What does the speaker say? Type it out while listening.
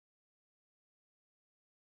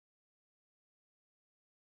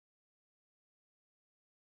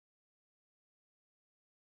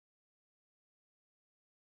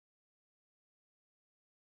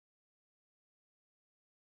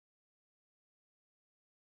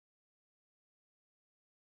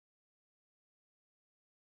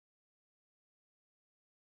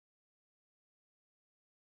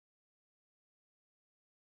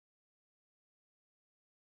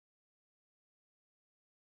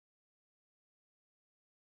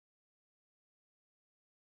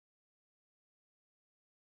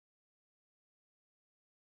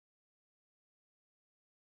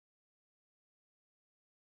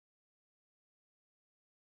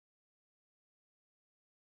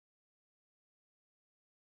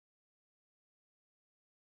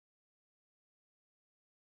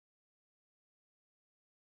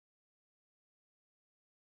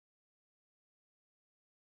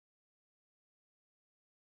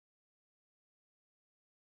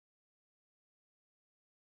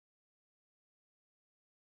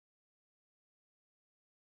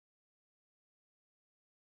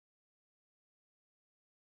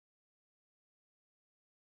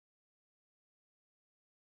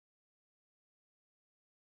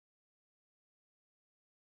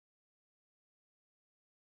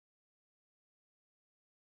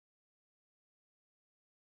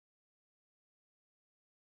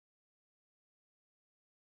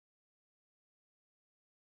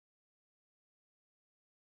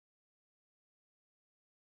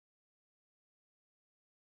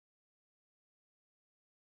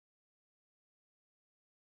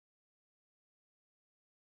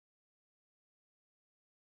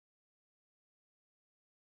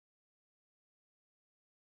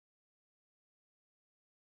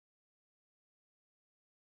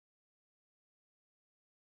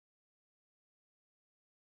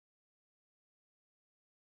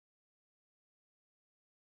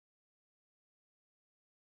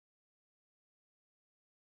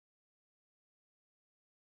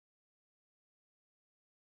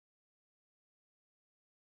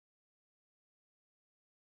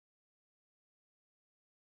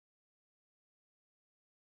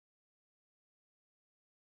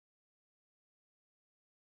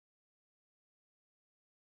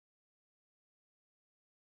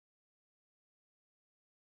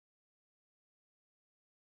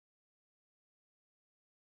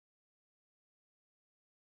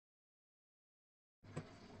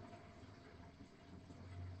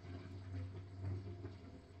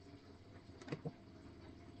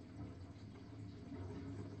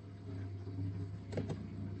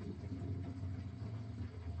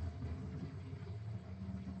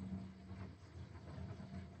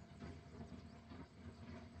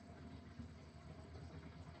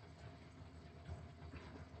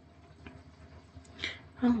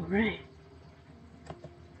All right.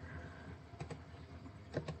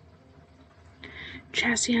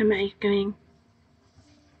 Chassis, am I going?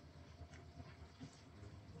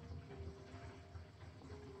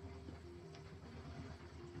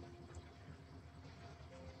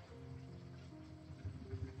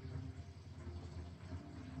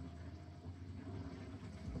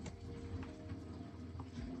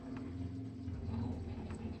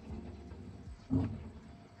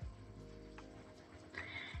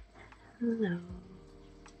 Hello.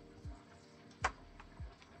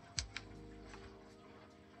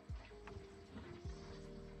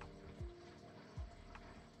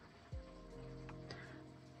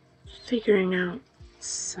 Figuring out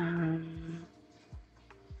some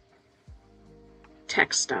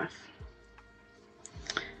tech stuff.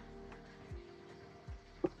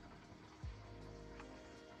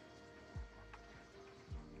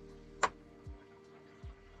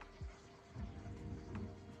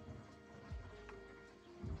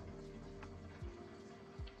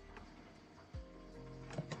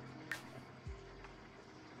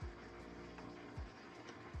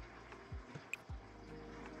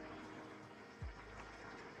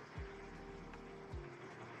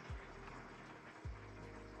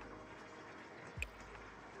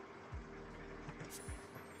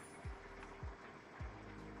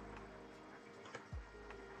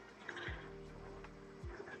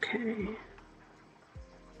 Okay.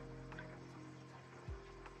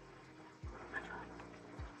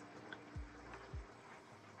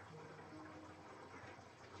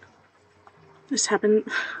 This happens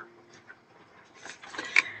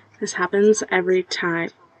every time.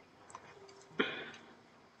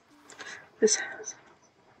 This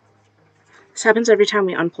happens every time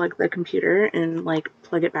we unplug the computer and like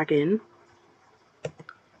plug it back in.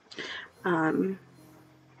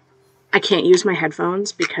 I can't use my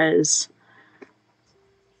headphones because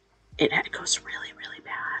it goes really, really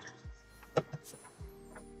bad.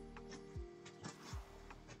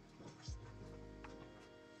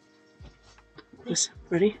 Listen,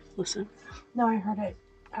 ready? Listen. No, I heard it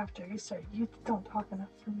after you started. You don't talk enough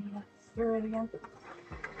for me to hear it again.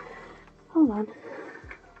 Hold on.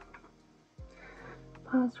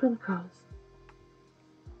 Pause for the cause.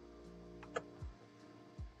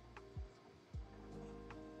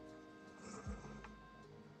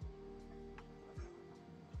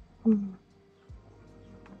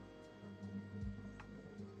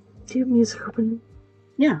 Do you have music open?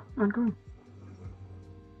 Yeah, ongoing.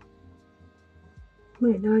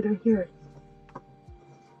 Wait, no, I don't hear it.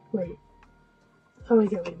 Wait. Oh, I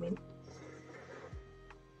get what you mean.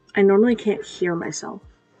 I normally can't hear myself.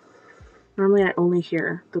 Normally I only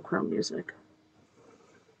hear the Chrome music.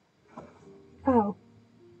 Oh.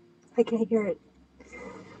 I can't hear it.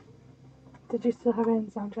 Did you still have it in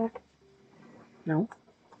soundtrack? No?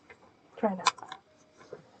 Try now.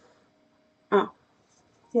 Oh.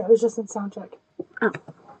 Yeah, it was just in soundtrack. Oh.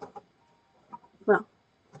 Well,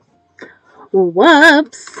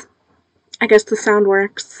 whoops. I guess the sound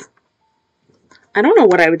works. I don't know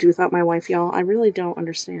what I would do without my wife, y'all. I really don't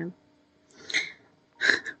understand.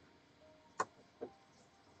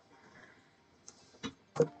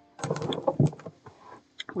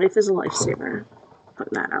 Wife is a lifesaver.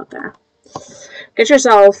 Putting that out there. Get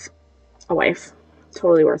yourself a wife.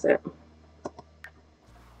 Totally worth it.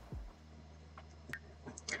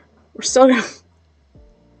 We're still gonna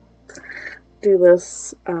do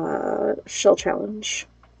this shell challenge.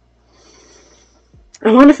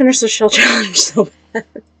 I want to finish the shell challenge so bad.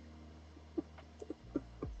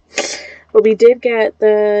 But we did get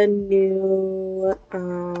the new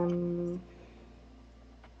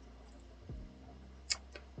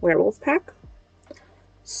werewolf pack.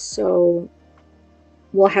 So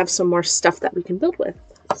we'll have some more stuff that we can build with.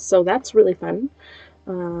 So that's really fun.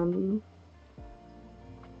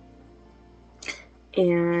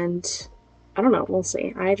 And I don't know, we'll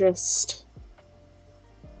see. I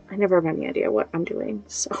never have any idea what I'm doing,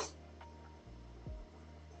 so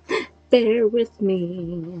bear with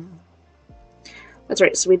me. That's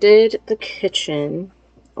right, so we did the kitchen,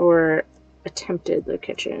 or attempted the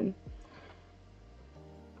kitchen.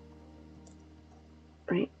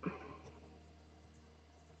 Right.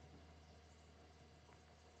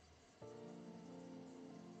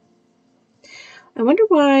 I wonder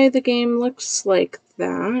why the game looks like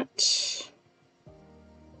that.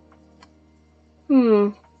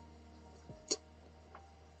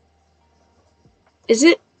 Is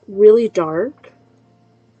it really dark?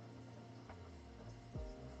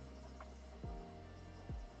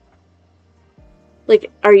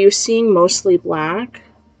 Like, are you seeing mostly black?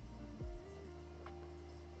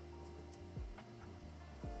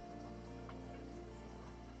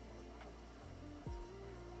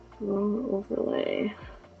 Wrong overlay.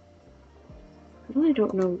 I really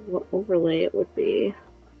don't know what overlay it would be.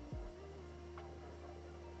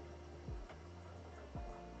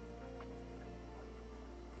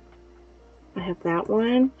 I have that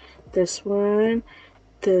one, and this one.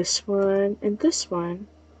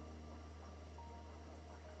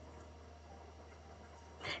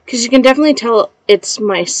 Because you can definitely tell it's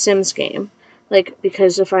my Sims game. Like,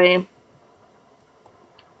 because if I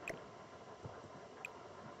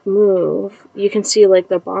move, you can see, like,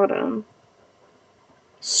 the bottom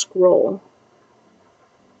scroll.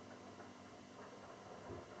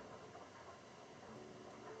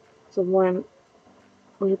 The one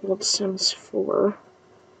labeled Sims 4.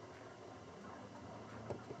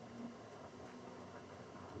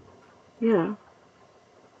 Yeah.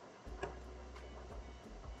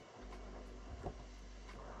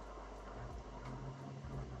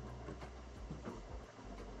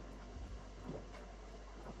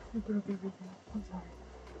 I broke everything. I'm sorry.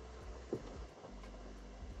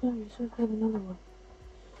 No, you should have had another one.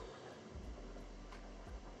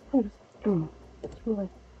 Oh. Too late.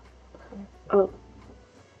 Oh.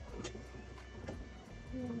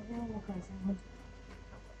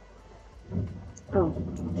 Oh.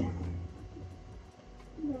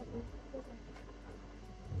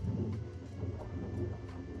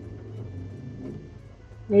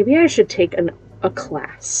 Maybe I should take a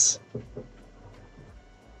class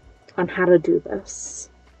on how to do this.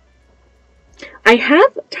 I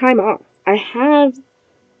have time off.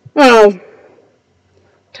 Oh,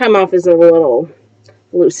 time off is a little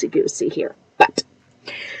loosey-goosey here, but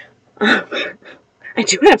I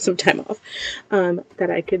do have some time off that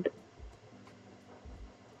I could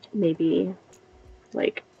maybe,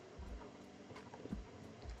 like,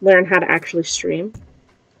 learn how to actually stream.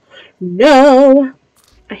 No!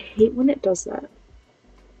 I hate when it does that.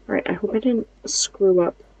 Alright, I hope I didn't screw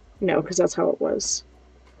up. No, because that's how it was.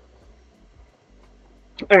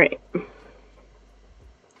 Alright.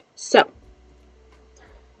 So.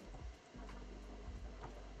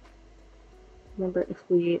 Remember, if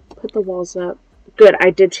we put the walls up. Good, I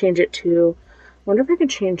did change it to... I wonder if I can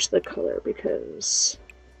change the color, because...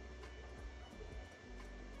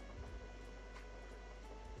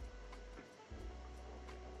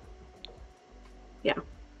 Yeah.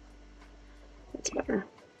 That's better.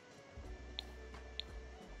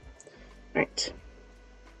 Alright.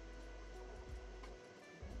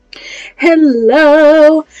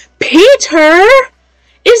 Hello, Peter?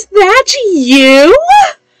 Is that you?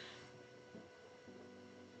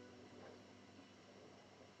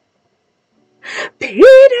 Peter!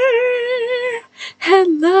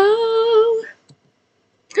 Hello!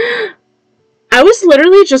 I was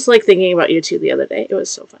literally just, like, thinking about you two the other day. It was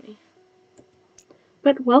so funny.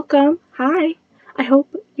 But welcome. Hi. I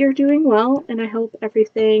hope you're doing well, and I hope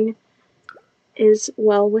everything is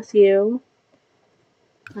well with you.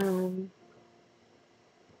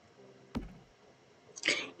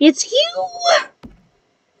 It's you!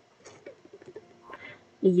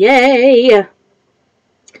 Yay!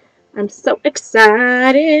 I'm so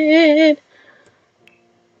excited!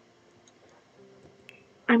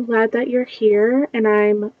 I'm glad that you're here, and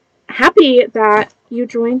I'm happy that you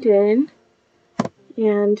joined in.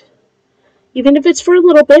 And even if it's for a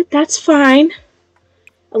little bit, that's fine.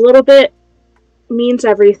 A little bit means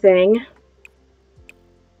everything.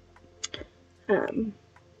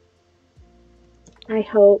 I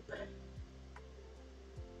hope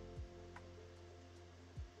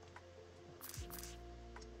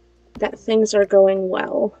that things are going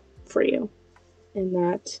well for you and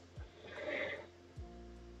that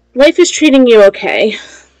life is treating you okay.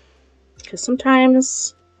 Because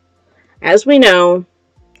sometimes, as we know,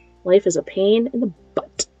 life is a pain in the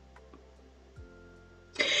butt.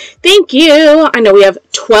 Thank you! I know we have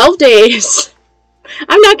 12 days.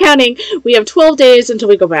 I'm not counting. We have 12 days until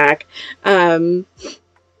we go back. You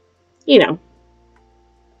know.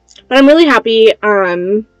 But I'm really happy.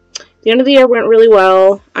 The end of the year went really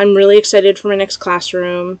well. I'm really excited for my next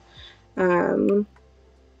classroom. I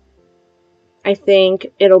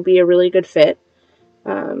think it'll be a really good fit.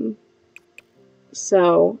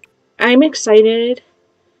 So, I'm excited.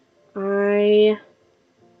 I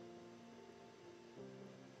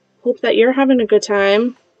hope that you're having a good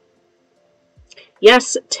time.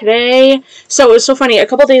 Yes, today. So, it was so funny. A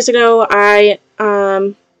couple days ago,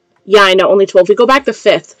 yeah, I know, only 12. We go back the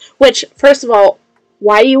 5th. Which, first of all,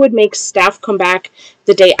 why you would make staff come back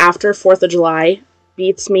the day after 4th of July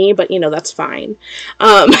beats me, but, you know, that's fine.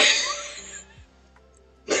 And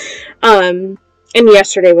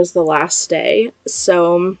yesterday was the last day,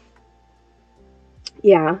 so,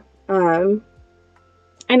 yeah, I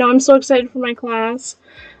know I'm so excited for my class.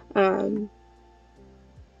 I'm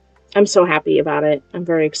so happy about it. I'm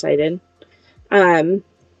very excited.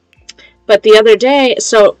 But the other day,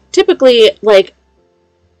 so typically, like,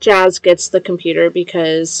 Jazz gets the computer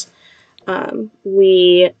because I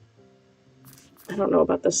don't know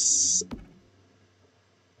about this.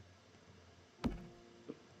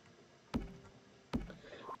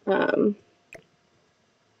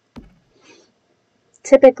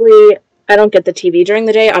 Typically, I don't get the TV during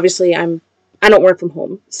the day. Obviously, I don't work from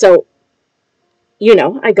home, so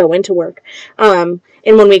I go into work. And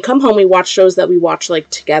when we come home, we watch shows that we watch like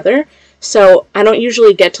together. So I don't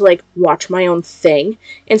usually get to like watch my own thing.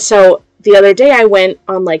 And so the other day I went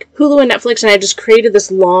on like Hulu and Netflix and I just created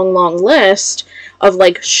this long, long list of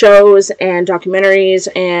like shows and documentaries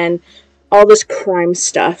and all this crime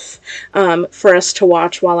stuff for us to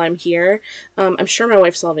watch while I'm here. I'm sure my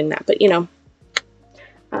wife's solving that, but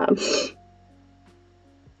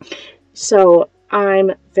so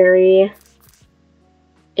I'm very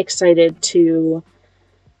excited to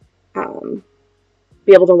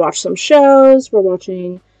be able to watch some shows. We're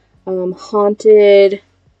watching Haunting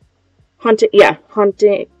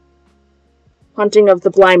of the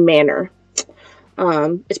Bly Manor.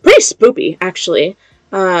 It's pretty spoopy, actually.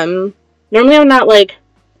 Normally I'm not like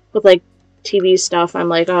with like TV stuff. I'm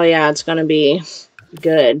like, oh yeah, it's gonna be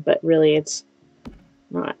good, but really it's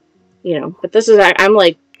not. But this is, I'm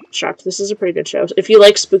like shocked. This is a pretty good show. If you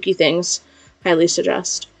like spooky things, highly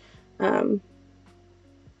suggest.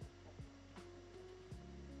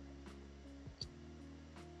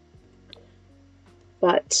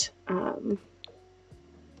 But my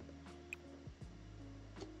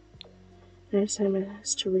assignment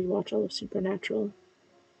is to rewatch all of Supernatural.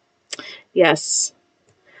 Yes.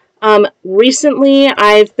 Recently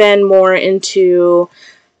I've been more into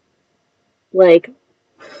like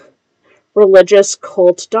religious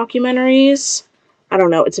cult documentaries. I don't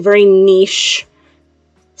know, it's a very niche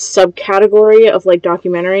subcategory of like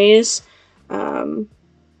documentaries.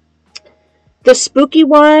 The spooky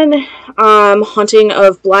one, Haunting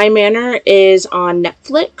of Bly Manor, is on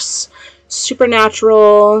Netflix.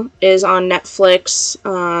 Supernatural is on Netflix.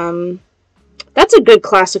 That's a good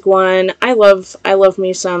classic one. I love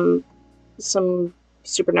me some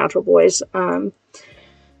Supernatural boys.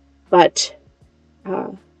 But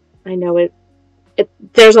I know it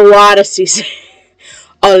there's a lot of seasons.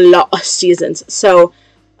 A lot of seasons. So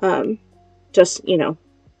just, be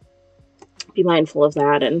mindful of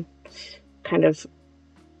that and kind of.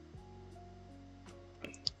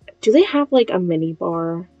 Do they have like a mini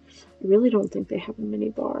bar? I really don't think they have a mini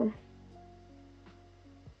bar.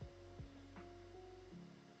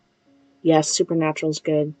 Yes, Supernatural's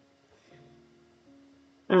good.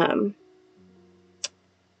 But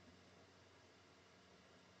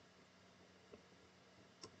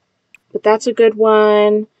that's a good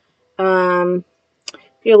one. If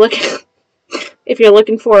you're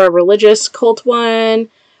looking for a religious cult one,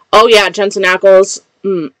 oh yeah, Jensen Ackles.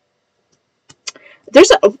 We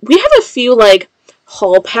have a few like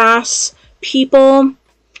hall pass people.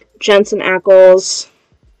 Jensen Ackles,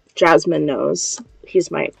 Jasmine knows. He's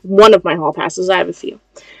one of my hall passes. I have a few.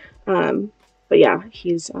 But yeah,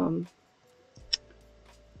 he's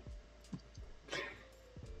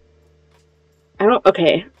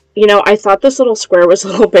okay. I thought this little square was a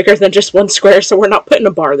little bigger than just one square, so we're not putting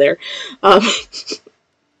a bar there.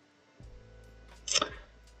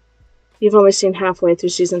 You've only seen halfway through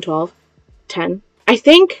season 12. 10. I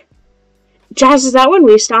think, Jazz, is that when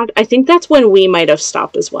we stopped? I think that's when we might have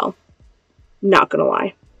stopped as well. Not gonna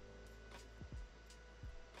lie.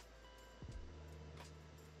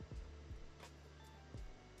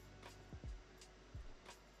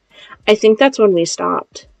 I think that's when we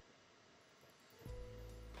stopped.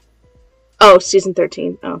 Oh, season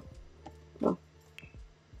 13. Oh. Well.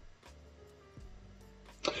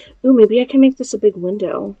 Ooh, maybe I can make this a big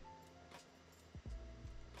window.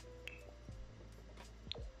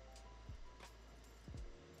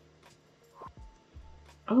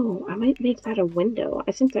 Oh, I might make that a window.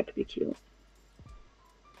 I think that could be cute.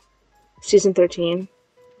 Season 13.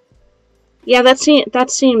 Yeah, that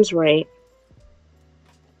seems right.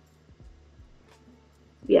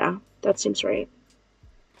 Yeah, that seems right.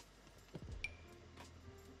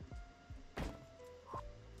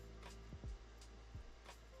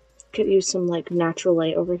 Could use some, like, natural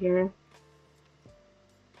light over here.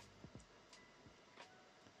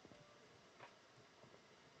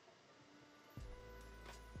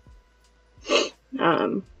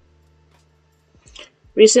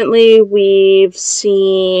 Recently we've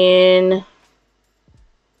seen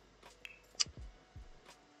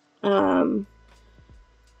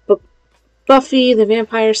Buffy the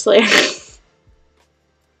Vampire Slayer.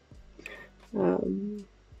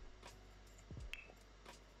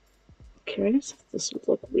 curious if this would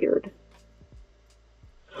look weird.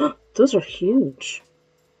 Those are huge.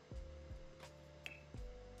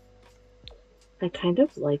 I kind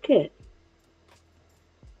of like it.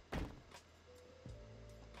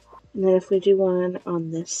 And then if we do one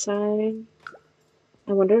on this side,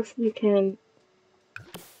 I wonder if we can...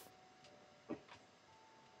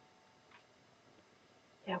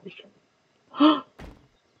 Yeah, we can.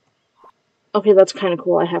 Okay, that's kind of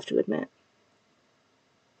cool, I have to admit.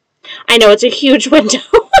 I know, it's a huge window.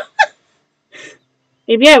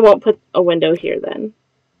 Maybe I won't put a window here then.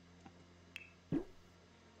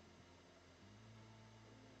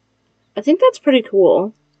 I think that's pretty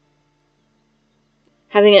cool.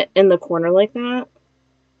 Having it in the corner like that.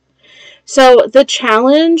 So the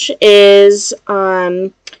challenge is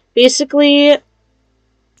basically...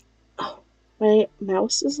 Oh, my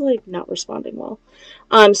mouse is like not responding well.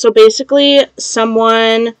 So basically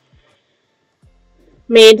someone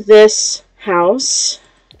made this house.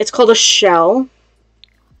 It's called a shell.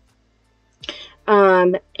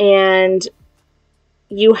 And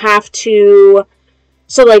you have to...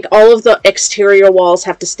 So like all of the exterior walls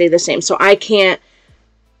have to stay the same. So I can't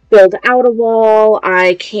build out a wall,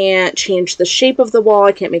 I can't change the shape of the wall,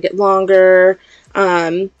 I can't make it longer,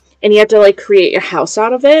 and you have to like create your house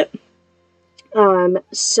out of it.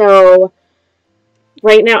 So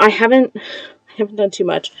right now I haven't done too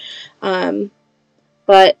much,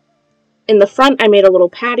 but in the front I made a little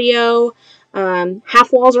patio.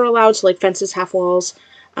 Half walls are allowed, so like fences, half walls.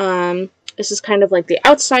 This is kind of like the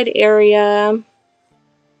outside area.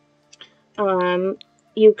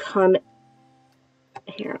 You come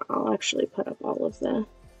here, I'll actually put up all of the...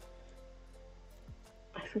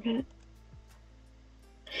 I forget.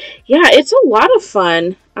 Yeah, it's a lot of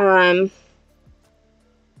fun. I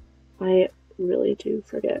really do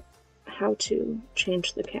forget how to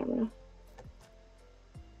change the camera.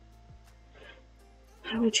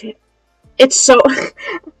 How do I change? It's so...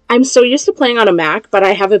 I'm so used to playing on a Mac, but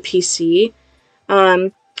I have a PC.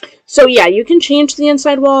 So yeah, you can change the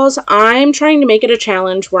inside walls. I'm trying to make it a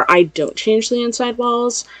challenge where I don't change the inside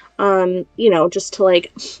walls, you know, just to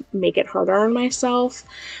like make it harder on myself.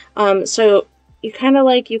 So you kind of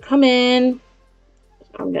like, you come in,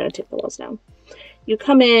 I'm going to take the walls down. You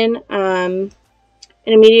come in, and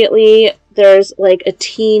immediately there's like a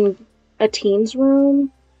teen's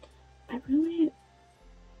room.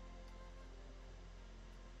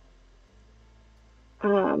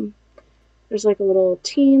 There's like a little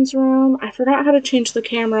teens room. I forgot how to change the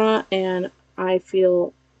camera, and I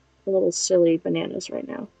feel a little silly bananas right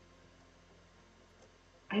now.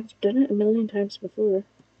 I've done it a million times before.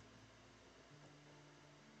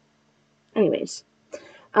 Anyways.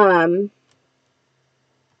 Like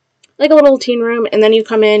a little teen room, and then you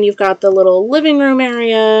come in, you've got the little living room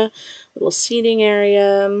area, little seating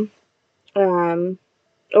area.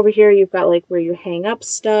 Over here you've got like where you hang up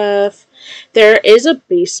stuff. There is a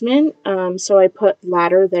basement, so I put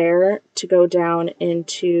ladder there to go down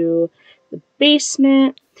into the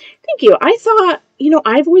basement. Thank you. I thought, you know,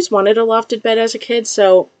 I've always wanted a lofted bed as a kid,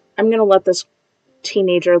 so I'm gonna let this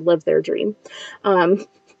teenager live their dream. And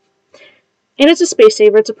it's a space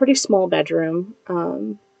saver. It's a pretty small bedroom,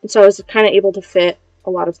 and so I was kind of able to fit a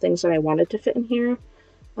lot of things that I wanted to fit in here.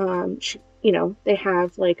 You know, they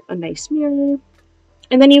have like a nice mirror.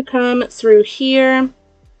 And then you come through here.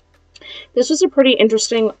 This was a pretty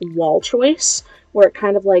interesting wall choice where it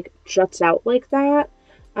kind of like juts out like that.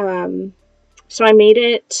 So I made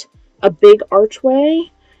it a big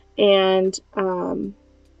archway and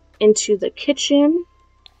into the kitchen.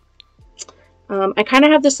 I kind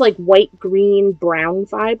of have this like white, green, brown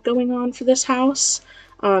vibe going on for this house.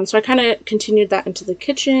 So I kind of continued that into the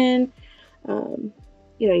kitchen.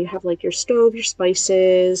 You know, you have like your stove, your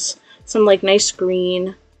spices, some like nice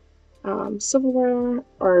green silverware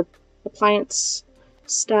or appliance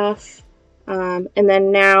stuff. And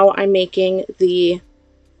then now I'm making the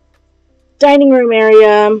dining room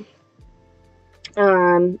area.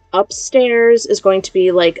 Upstairs is going to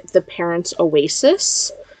be like the parents'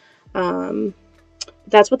 oasis.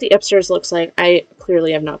 That's what the upstairs looks like. I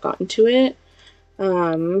clearly have not gotten to it.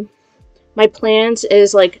 My plans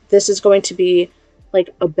is like this is going to be like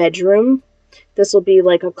a bedroom. This will be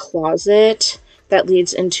like a closet that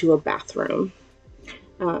leads into a bathroom.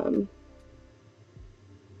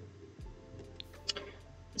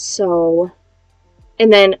 So,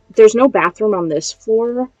 and then there's no bathroom on this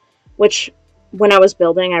floor, which when I was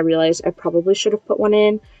building, I realized I probably should have put one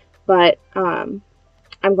in, but I'm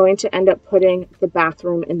going to end up putting the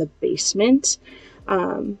bathroom in the basement.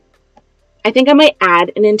 I think I might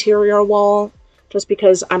add an interior wall just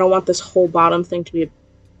because I don't want this whole bottom thing to be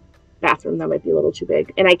bathroom that might be a little too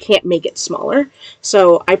big, and I can't make it smaller.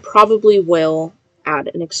 So I probably will add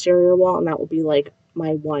an exterior wall, and that will be like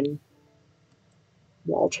my one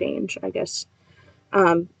wall change, I guess.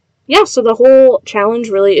 Yeah, so the whole challenge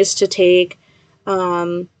really is to take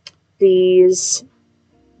these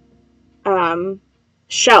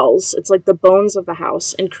shells, it's like the bones of the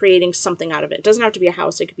house, and creating something out of it. It doesn't have to be a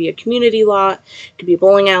house, it could be a community lot, it could be a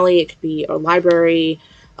bowling alley, it could be a library,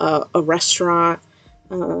 a restaurant.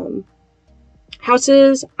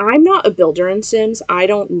 Houses, I'm not a builder in Sims. I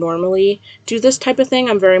don't normally do this type of thing.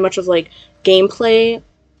 I'm very much of like gameplay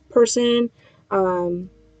person.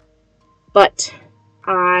 But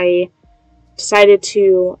I decided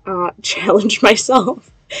to challenge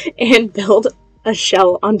myself and build a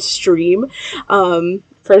shell on stream.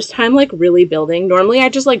 First time like really building. Normally I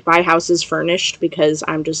just like buy houses furnished because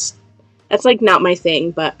that's like not my thing,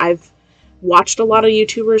 but I've watched a lot of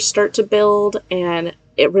YouTubers start to build and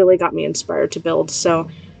it really got me inspired to build, so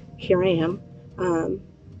here I am.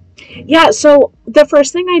 Yeah, so the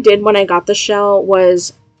first thing I did when I got the shell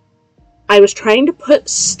was I was trying to put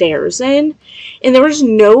stairs in, and there was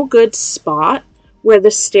no good spot where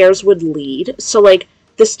the stairs would lead. So, like,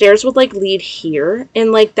 the stairs would, like, lead here,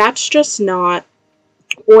 and, like, that's just not...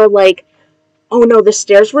 Or, like, oh no, the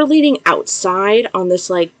stairs were leading outside on this,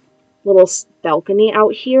 like, little balcony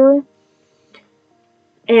out here.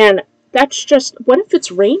 And that's just, what if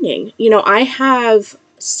it's raining? You know, I have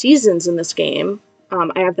seasons in this game.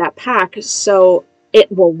 I have that pack, so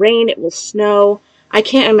it will rain, it will snow. I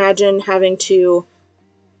can't imagine having to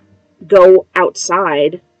go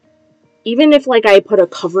outside. Even if, like, I put a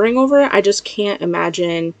covering over it, I just can't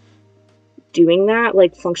imagine doing that,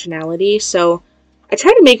 like, functionality. So I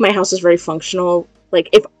try to make my houses very functional, like,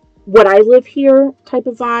 if would I live here type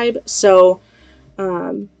of vibe. So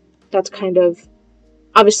that's kind of...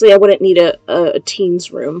 Obviously, I wouldn't need a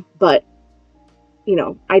teen's room, but, you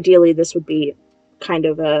know, ideally this would be kind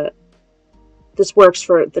of this works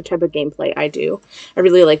for the type of gameplay I do. I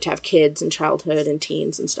really like to have kids and childhood and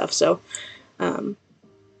teens and stuff, so,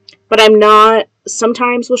 but I'm not...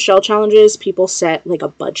 Sometimes with shell challenges, people set, like, a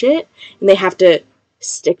budget, and they have to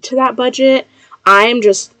stick to that budget. I'm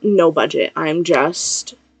just no budget. I'm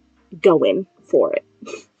just going for it.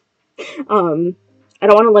 I don't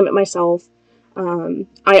want to limit myself.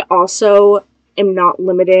 I also am not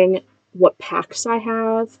limiting what packs I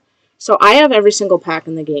have. So I have every single pack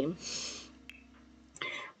in the game.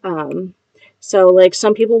 So like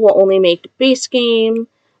some people will only make base game.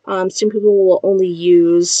 Some people will only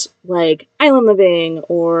use like Island Living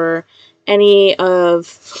or any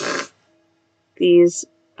of these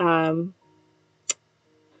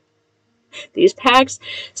packs.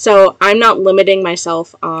 So I'm not limiting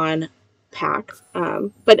myself on pack,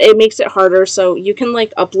 but it makes it harder. So you can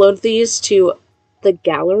like upload these to the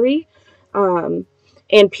gallery,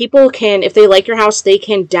 and people can, if they like your house, they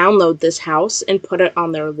can download this house and put it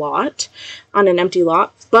on their lot, on an empty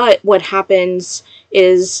lot. But what happens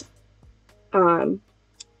is,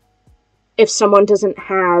 if someone doesn't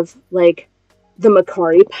have like the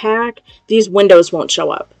Macari pack, these windows won't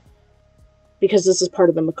show up because this is part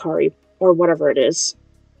of the Macari or whatever it is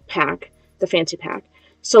pack, the fancy pack.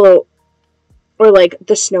 So, or like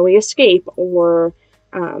the Snowy Escape or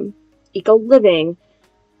Eco Living.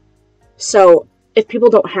 So if people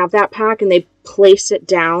don't have that pack and they place it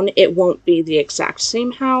down, it won't be the exact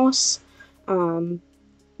same house. Not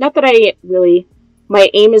that I really... My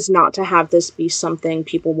aim is not to have this be something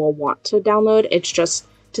people will want to download. It's just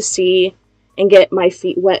to see and get my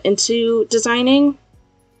feet wet into designing.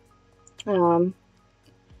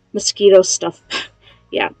 Mosquito stuff.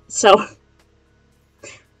 Yeah, so...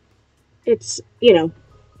 It's, you know...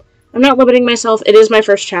 I'm not limiting myself. It is my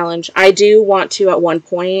first challenge. I do want to, at one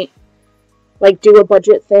point, like, do a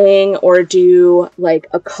budget thing or do, like,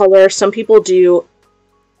 a color. Some people do,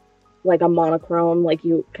 like, a monochrome. Like,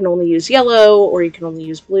 you can only use yellow or you can only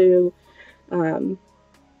use blue.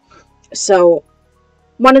 So,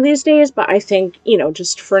 one of these days, but I think, you know,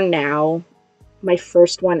 just for now, my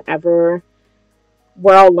first one ever,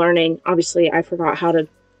 we're all learning. Obviously, I forgot how to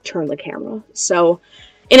turn the camera. So...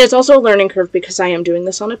 And it's also a learning curve because I am doing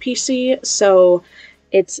this on a PC, so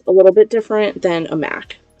it's a little bit different than a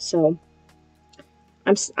Mac. So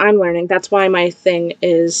I'm learning. That's why my thing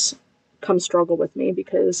is come struggle with me,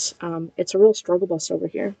 because it's a real struggle bus over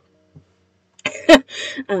here. But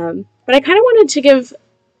I kind of wanted to give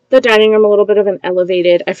the dining room a little bit of an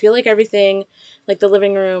elevated... I feel like everything, like the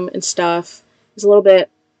living room and stuff, is a little bit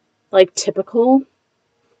like typical,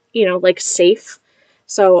 you know, like safe.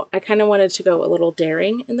 So I kind of wanted to go a little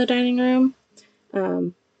daring in the dining room.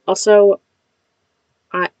 Also,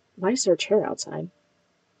 why is there a chair outside?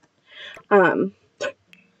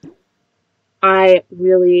 I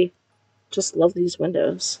really just love these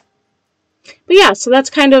windows. But yeah, so that's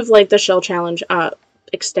kind of like the shell challenge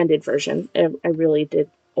extended version. I really did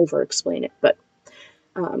over explain it, but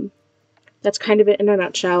that's kind of it in a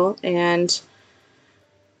nutshell. And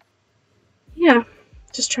yeah,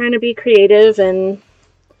 just trying to be creative, and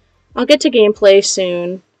I'll get to gameplay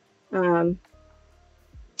soon.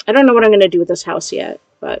 I don't know what I'm going to do with this house yet,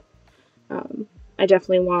 but I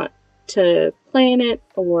definitely want to play in it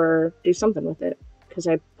or do something with it, because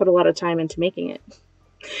I put a lot of time into making it.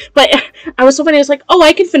 But I was so funny, I was like, oh,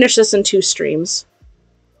 I can finish this in 2 streams.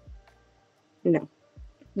 No.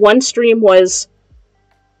 1 stream was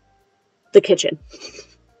the kitchen.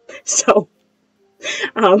 So,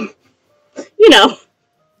 you know,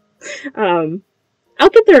 I'll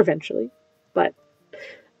get there eventually, but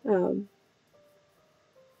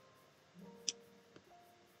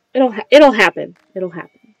it'll happen. It'll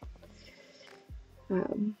happen. I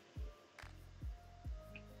don't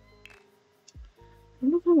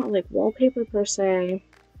know if I want like wallpaper per se.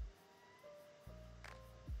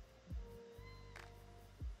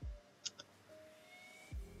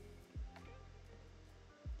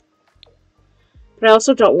 But I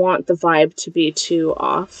also don't want the vibe to be too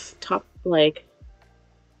off top, like.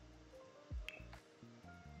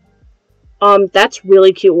 That's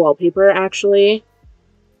really cute wallpaper, actually.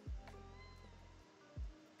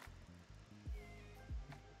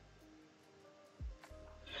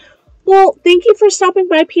 Well, thank you for stopping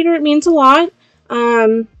by, Peter. It means a lot.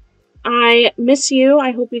 I miss you.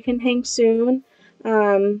 I hope we can hang soon.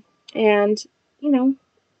 And, you know,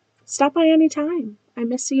 stop by anytime. I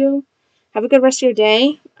miss you. Have a good rest of your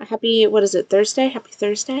day. Happy, what is it, Thursday? Happy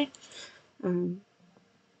Thursday.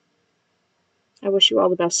 I wish you all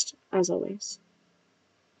the best, as always.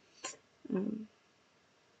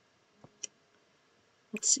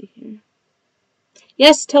 Let's see here.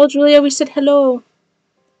 Yes, tell Julia we said hello.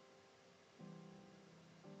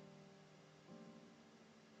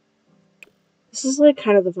 This is like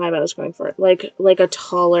kind of the vibe I was going for. Like a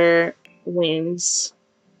taller wings.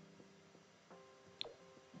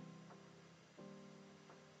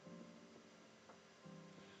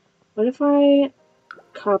 What if I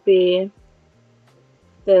copy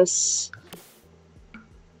this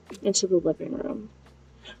into the living room?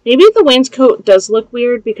 Maybe the wainscot does look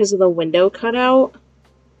weird because of the window cutout.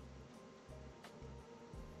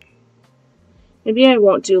 Maybe I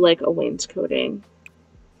won't do like a wainscoting.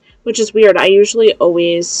 Which is weird. I usually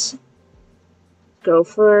always go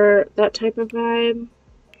for that type of vibe.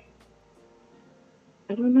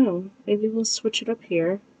 I don't know. Maybe we'll switch it up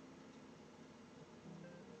here.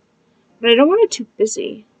 But I don't want it too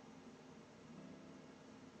busy.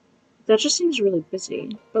 That just seems really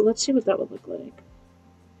busy. But let's see what that would look like.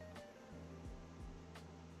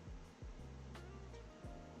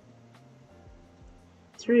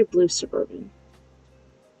 It's very blue suburban.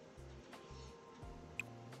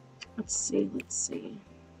 Let's see.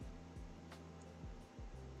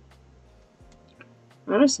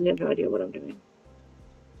 I honestly have no idea what I'm doing.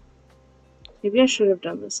 Maybe I should have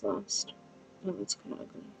done this last. Oh, that's kind of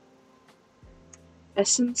ugly.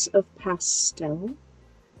 Essence of pastel.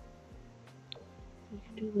 We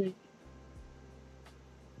can do like.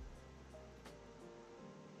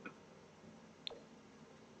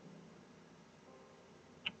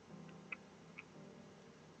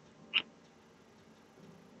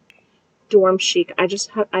 Dorm chic. I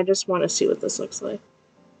just want to see what this looks like.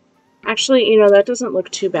 Actually, you know, that doesn't look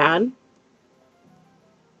too bad.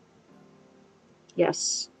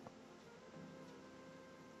 Yes.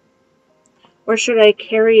 Or should I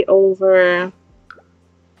carry over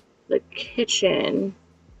the kitchen?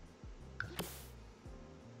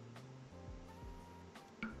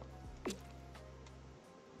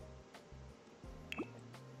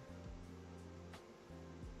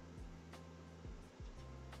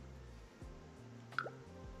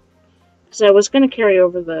 Because I was going to carry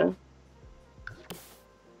over the...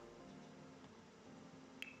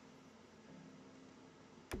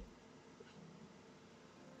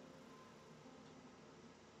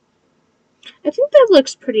 I think that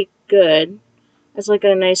looks pretty good as like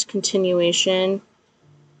a nice continuation.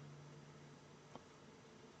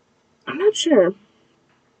 I'm not sure.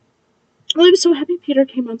 Oh, I'm so happy Peter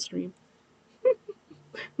came on stream.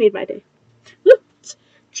 Made my day. Oops.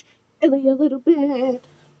 Chilly a little bit.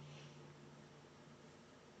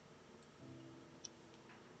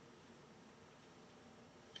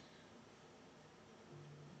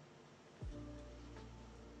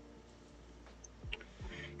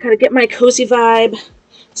 Gotta get my cozy vibe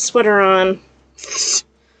sweater on.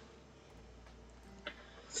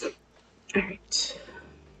 Alright.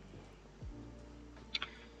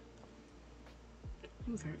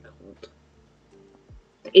 cold.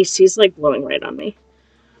 The AC is like blowing right on me.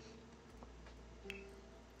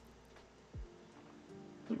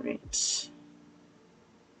 Alright.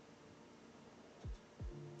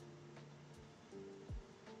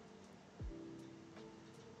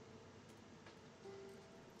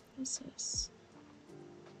 What is this?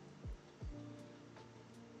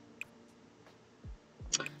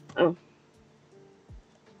 Oh.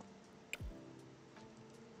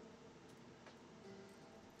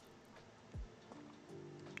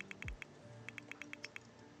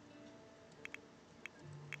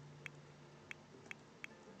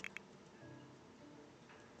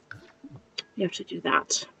 You have to do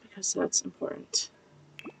that because that's important.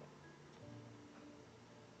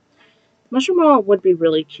 Mushroom wall would be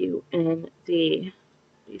really cute in the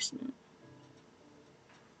basement.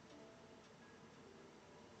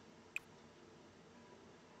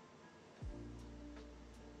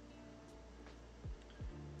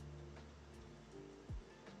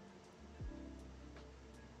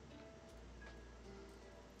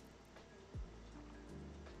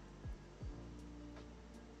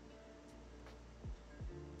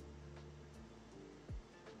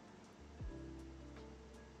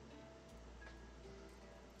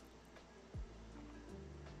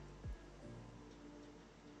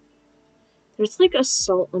 There's like a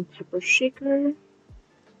salt and pepper shaker.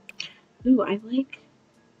 Ooh, I like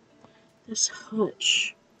this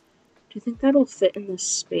hutch. Do you think that'll fit in this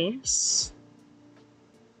space?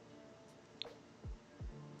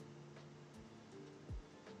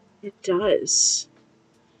 It does.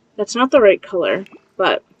 That's not the right color,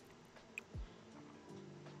 but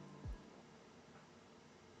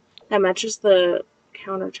that matches the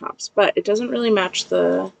countertops, but it doesn't really match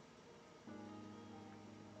the...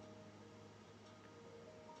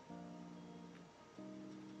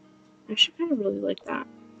 I actually kind of really like that.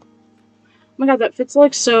 Oh my god, that fits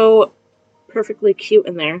like so perfectly cute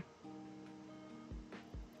in there.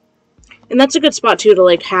 And that's a good spot too to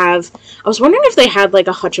like have... I was wondering if they had like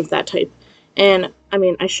a hutch of that type. And, I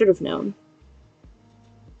mean, I should have known.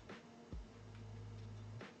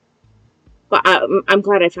 But I'm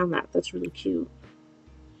glad I found that. That's really cute.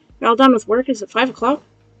 You're all done with work? Is it 5 o'clock?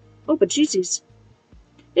 Oh, but jeezies.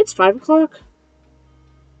 It's 5 o'clock.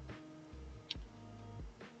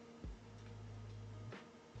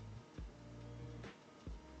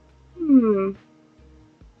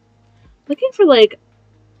 Looking for like...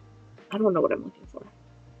 I don't know what I'm looking for.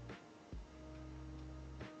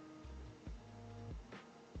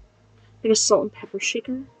 Like a salt and pepper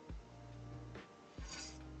shaker.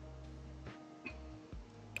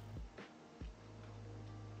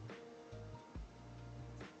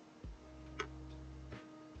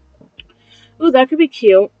 Ooh, that could be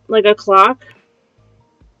cute. Like a clock.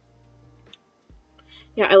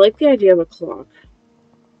 Yeah, I like the idea of a clock.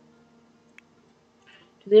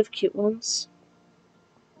 Do they have cute ones?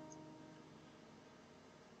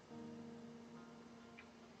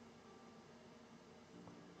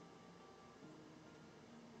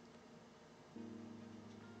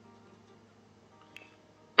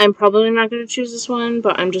 I'm probably not going to choose this one,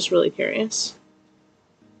 but I'm just really curious.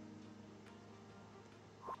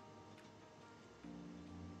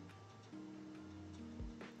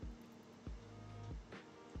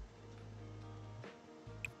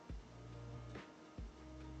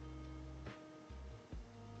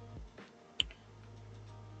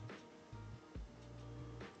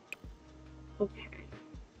 Okay.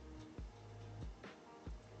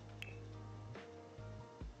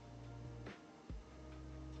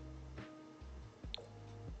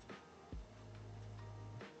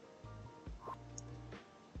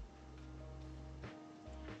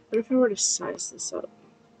 What if I were to size this up?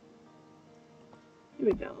 Here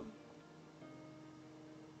we go.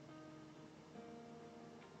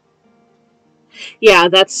 Yeah,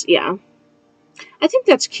 that's, yeah. I think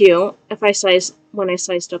that's cute if I size, when I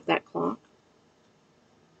sized up that clock.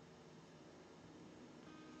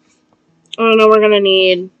 I don't know, we're gonna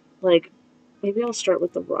need, like, maybe I'll start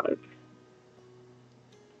with the rug.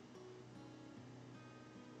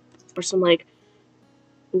 Or some, like,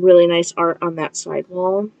 really nice art on that side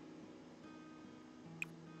wall.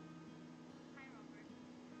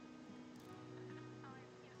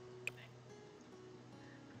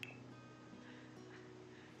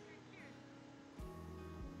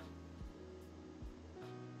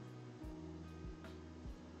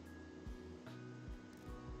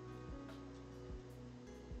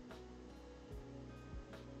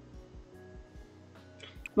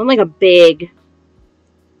 I want like a big...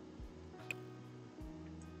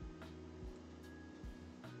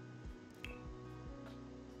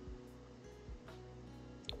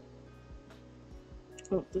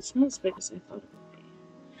 Oh, that's not as big as I thought it would be.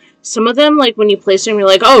 Some of them, like, when you place them, you're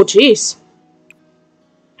like, oh, jeez.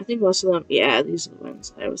 I think most of them, yeah, these are the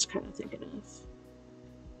ones I was kind of thinking of.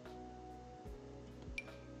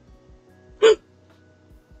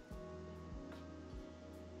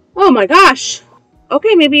 Oh my gosh!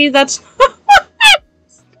 Okay, maybe that's...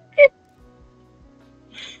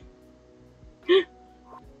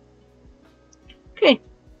 Okay.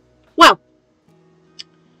 Well.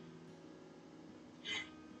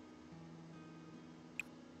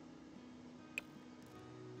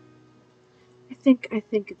 I think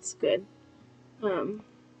it's good.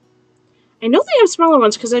 I know they have smaller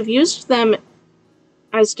ones because I've used them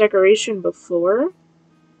as decoration before.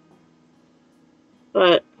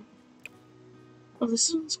 But, oh,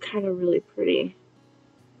 this one's kind of really pretty.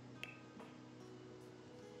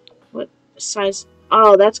 What size?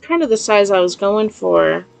 Oh, that's kind of the size I was going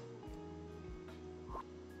for.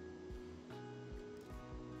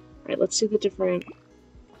 Alright, let's see the different...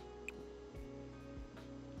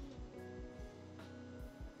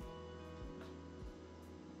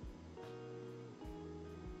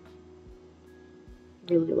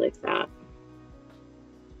 Really like that.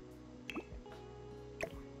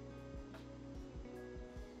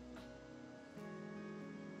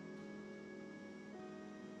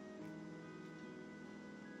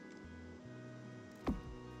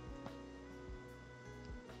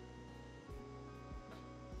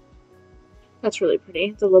 That's really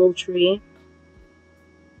pretty. The little tree.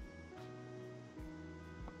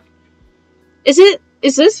 Is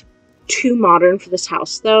this too modern for this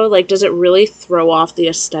house, though? Like, does it really throw off the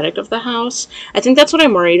aesthetic of the house? I think that's what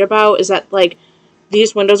I'm worried about, is that, like,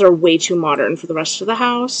 these windows are way too modern for the rest of the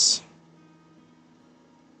house.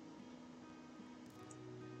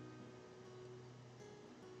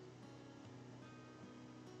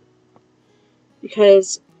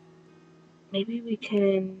 Because maybe we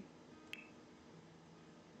can...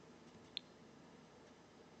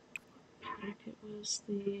 What packet was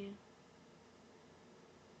the...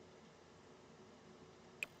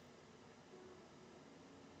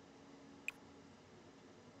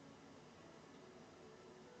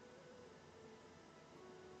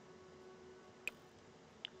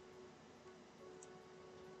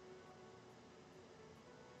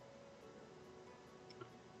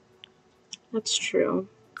 That's true.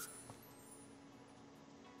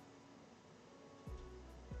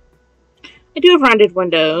 I do have rounded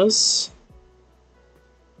windows.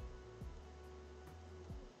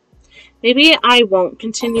 Maybe I won't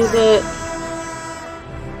continue the...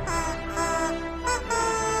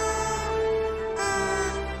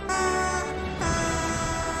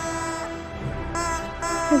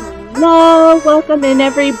 Hello, welcome in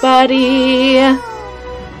everybody.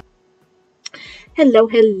 Hello,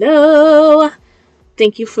 hello.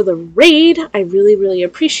 Thank you for the raid. I really, really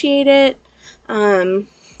appreciate it. I'm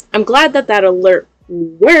glad that alert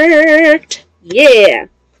worked. Yeah.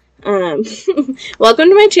 Welcome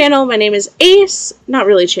to my channel. My name is Ace. Not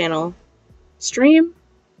really channel. Stream?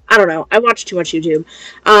 I don't know. I watch too much YouTube.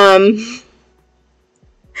 My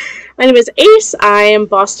name is Ace. I am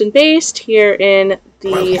Boston-based here in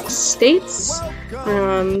the States.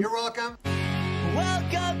 You're welcome.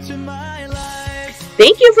 Welcome to my life.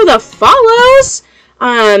 Thank you for the follows.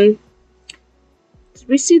 Did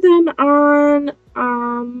we see them on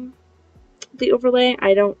the overlay?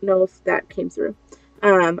 I don't know if that came through.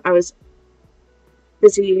 I was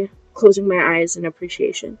busy closing my eyes in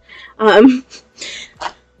appreciation. My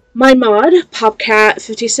mod,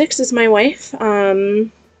 Popcat56, is my wife.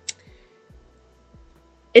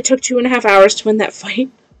 It took 2.5 hours to win that fight.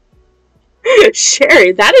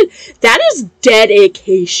 Sherry, that is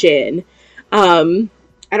dedication. I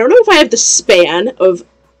don't know if I have the span of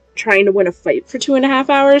trying to win a fight for 2.5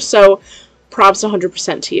 hours, so props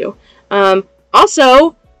 100% to you.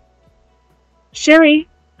 Also, Sherry,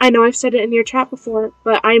 I know I've said it in your chat before,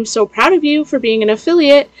 but I am so proud of you for being an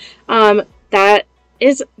affiliate. That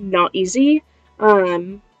is not easy.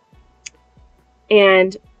 And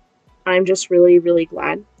I'm just really, really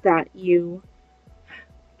glad that you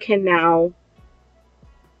can now,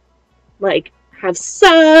 like, have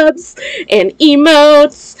subs and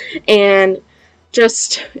emotes and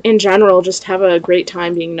just, in general, just have a great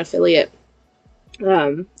time being an affiliate.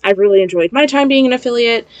 I've really enjoyed my time being an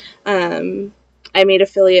affiliate. I made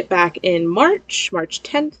affiliate back in March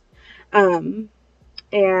 10th.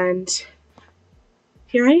 And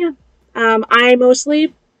here I am. I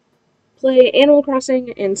mostly play Animal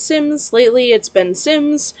Crossing and Sims. Lately, it's been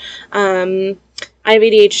Sims. I have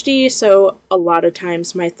ADHD, so a lot of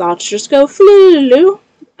times my thoughts just go flu.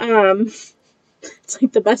 It's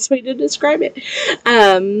like the best way to describe it.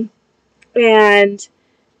 And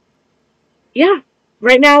yeah,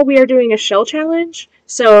 right now we are doing a shell challenge.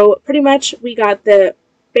 So pretty much we got the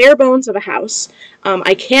bare bones of a house.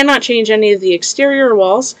 I cannot change any of the exterior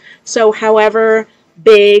walls. So however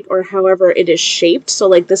big or however it is shaped, so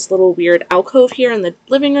like this little weird alcove here in the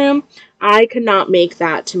living room, I could not make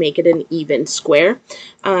that to make it an even square.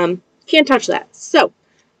 Can't touch that. So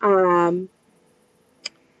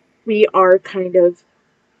we are kind of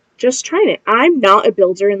just trying it. I'm not a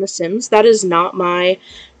builder in The Sims. That is not my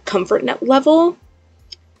comfort net level.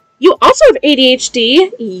 You also have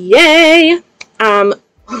ADHD. Yay!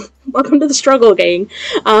 Welcome to the struggle, gang.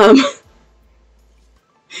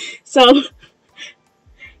 So,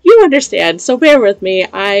 you understand, so bear with me.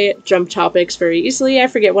 I jump topics very easily. I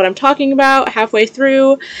forget what I'm talking about halfway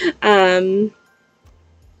through.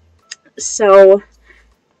 So,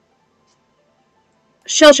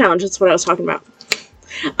 shell challenge is what I was talking about.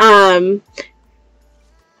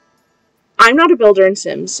 I'm not a builder in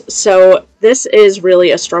Sims, so this is really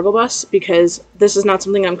a struggle bus because this is not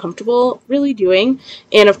something I'm comfortable really doing.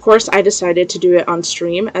 And of course, I decided to do it on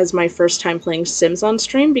stream as my first time playing Sims on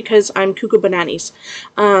stream because I'm cuckoo bananas.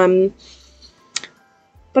 But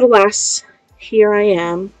alas, here I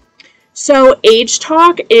am. So age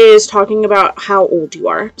talk is talking about how old you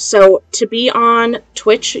are. So to be on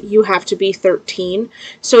Twitch, you have to be 13.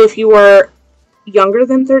 So if you are younger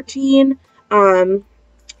than 13,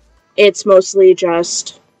 it's mostly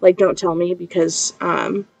just, like, don't tell me because,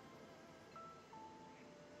 I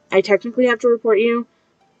technically have to report you.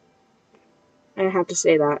 I have to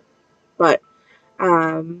say that. But,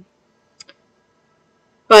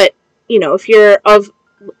 you know, if you're of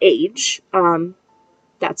age,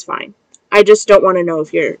 that's fine. I just don't want to know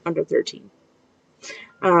if you're under 13.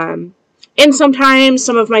 And sometimes,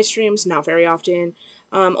 some of my streams, not very often,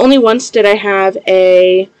 only once did I have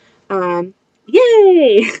a,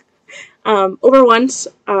 yay! Over once,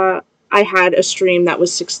 I had a stream that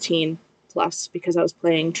was 16 plus because I was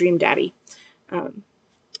playing Dream Daddy. But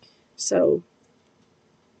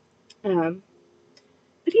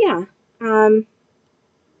yeah,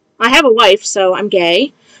 I have a wife, so I'm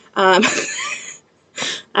gay.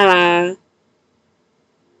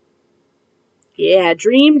 Yeah,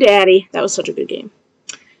 Dream Daddy. That was such a good game.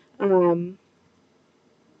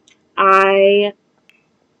 I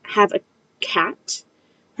have a cat.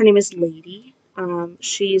 Her name is Lady.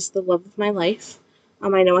 She's the love of my life.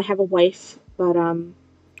 I know I have a wife, but,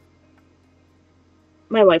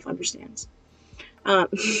 my wife understands.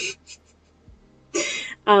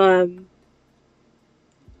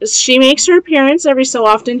 She makes her appearance every so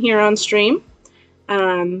often here on stream.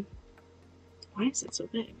 Why is it so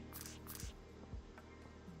big?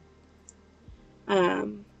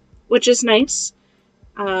 Which is nice.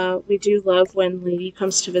 We do love when Lady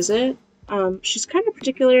comes to visit. She's kind of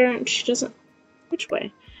particular, and she doesn't... Which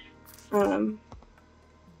way?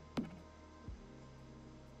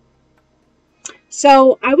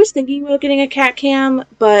 So, I was thinking about getting a cat cam,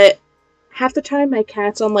 but half the time my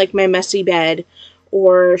cat's on, like, my messy bed,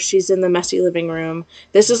 or she's in the messy living room.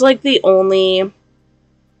 This is, like, the only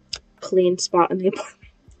clean spot in the apartment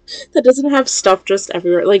that doesn't have stuff just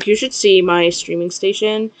everywhere. Like, you should see my streaming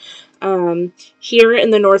station. Here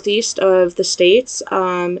in the northeast of the States,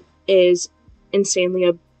 is insanely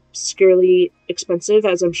obscurely expensive,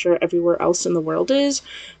 as I'm sure everywhere else in the world is.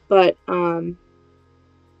 But, oh!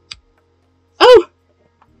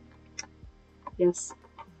 Yes.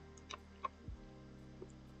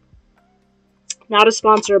 Not a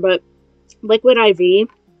sponsor, but Liquid IV,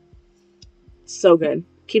 so good.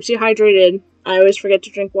 Keeps you hydrated. I always forget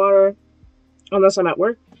to drink water, unless I'm at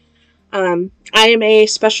work. I am a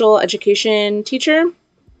special education teacher.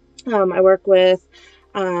 I work with,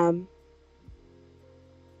 I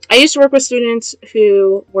used to work with students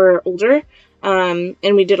who were older, and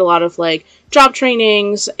we did a lot of, like, job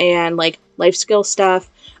trainings and, like, life skill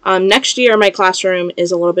stuff. Next year, my classroom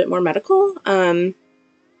is a little bit more medical,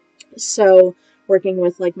 so working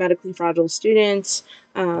with, like, medically fragile students,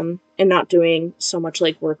 and not doing so much,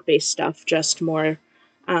 like, work-based stuff, just more,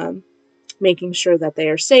 making sure that they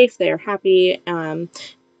are safe, they are happy, and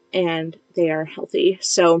they are healthy.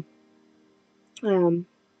 So, yeah.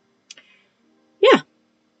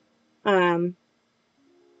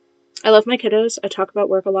 I love my kiddos. I talk about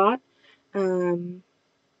work a lot. I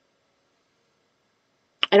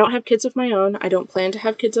don't have kids of my own. I don't plan to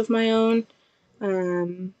have kids of my own.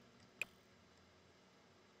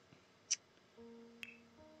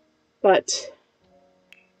 But,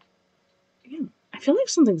 yeah, I feel like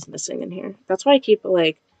something's missing in here. That's why I keep,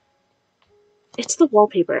 like, it's the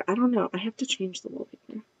wallpaper. I don't know. I have to change the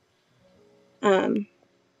wallpaper.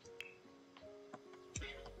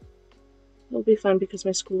 It'll be fun because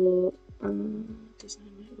my school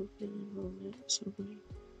Design my open enrollment assembly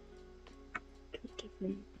to a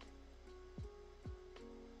different.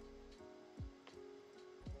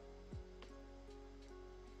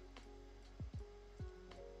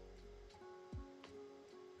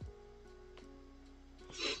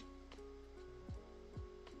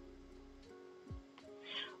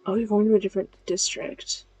 Oh, you're going to a different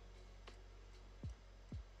district.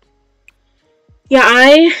 Yeah,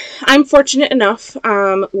 I'm fortunate enough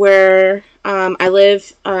where I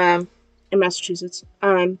live in Massachusetts,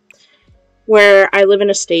 where I live in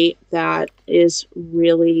a state that is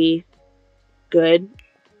really good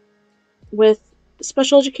with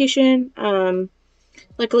special education.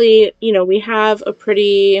 Luckily, you know, we have a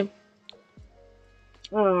pretty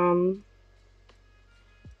we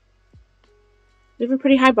have a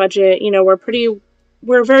pretty high budget. You know,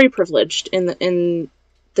 we're very privileged in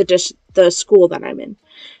the school that I'm in.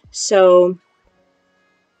 So,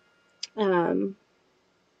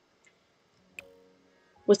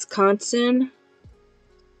 Wisconsin,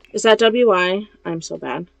 is that WI? I'm so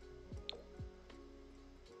bad.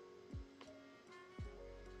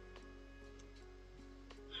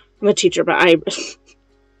 I'm a teacher, but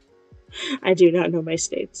I do not know my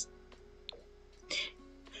states.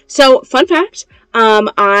 So, fun fact,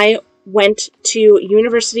 I went to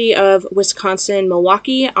University of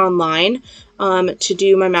Wisconsin-Milwaukee online to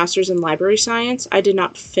do my master's in library science. I did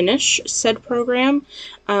not finish said program,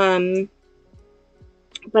 but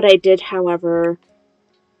I did, however,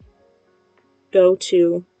 go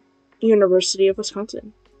to University of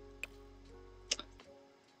Wisconsin.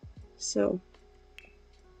 So,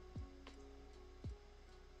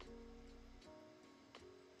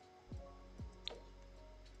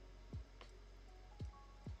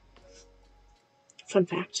 fun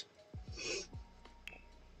fact.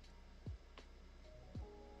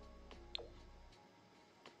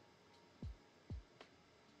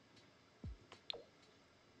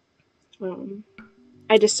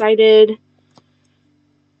 I decided,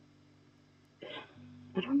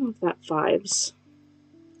 I don't know if that vibes.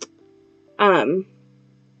 I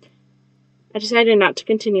decided not to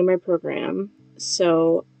continue my program,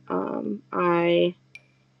 so I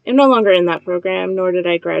am no longer in that program, nor did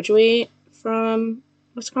I graduate from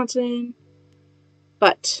Wisconsin,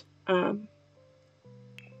 but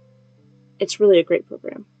it's really a great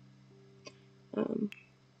program.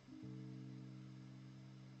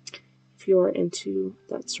 If you're into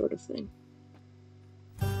that sort of thing.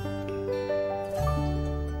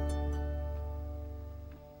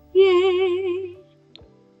 Yay!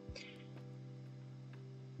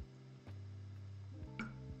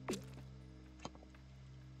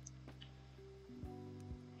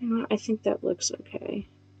 You know, I think that looks okay.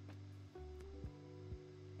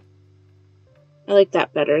 I like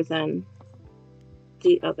that better than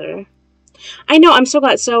the other. I know, I'm so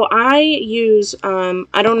glad. So I use,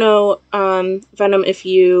 I don't know, Venom, if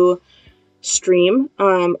you stream,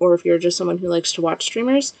 or if you're just someone who likes to watch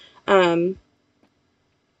streamers. I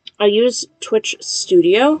use Twitch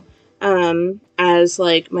Studio, as,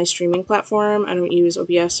 like, my streaming platform. I don't use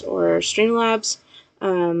OBS or Streamlabs.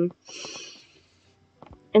 And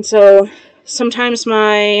so sometimes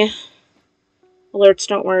my alerts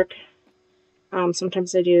don't work.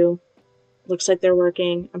 Sometimes they do. Looks like they're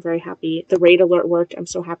working. I'm very happy. The raid alert worked. I'm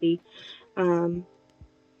so happy. I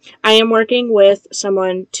am working with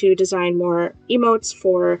someone to design more emotes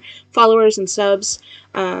for followers and subs.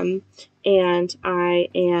 And I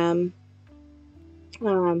am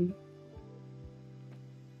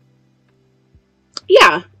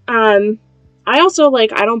yeah. I also,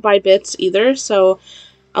 like, I don't buy bits either, so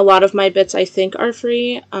a lot of my bits I think are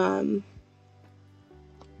free. I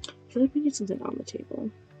feel like we need something on the table.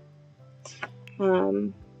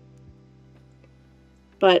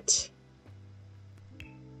 But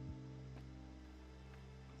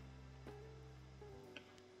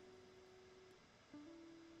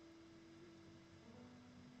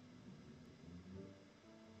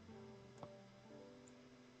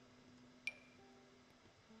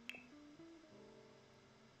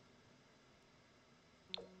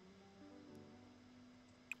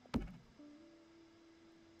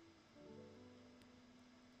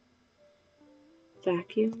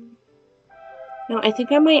vacuum. No, I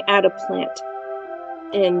think I might add a plant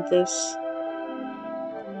in this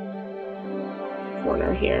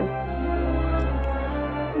corner here.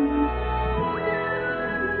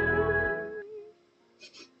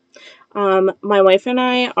 My wife and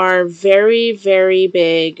I are very, very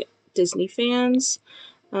big Disney fans.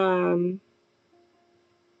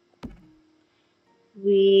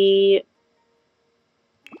 We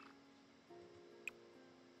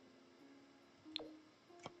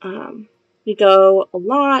We go a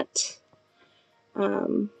lot.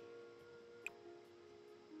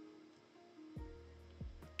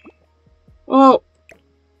 Well,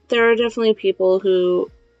 there are definitely people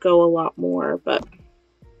who go a lot more, but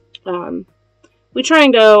we try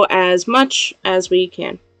and go as much as we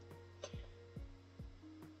can.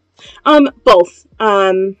 Both.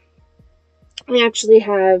 I actually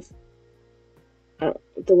have,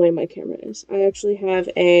 the way my camera is, I actually have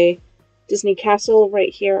a Disney castle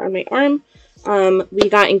right here on my arm. We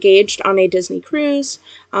got engaged on a Disney cruise.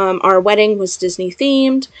 Our wedding was Disney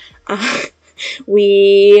themed.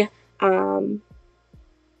 We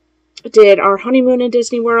did our honeymoon in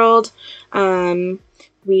Disney World.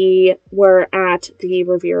 We were at the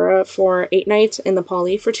Riviera for 8 nights and the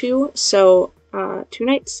Poly for 2, so 2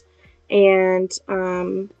 nights. And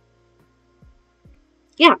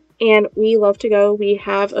yeah, and we love to go. We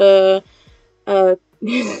have a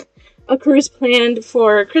a cruise planned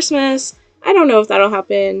for Christmas. I don't know if that'll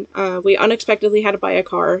happen. We unexpectedly had to buy a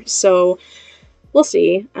car, so we'll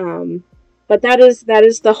see. But that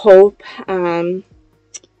is the hope. I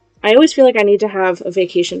always feel like I need to have a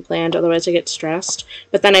vacation planned, otherwise I get stressed.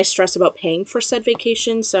 But then I stress about paying for said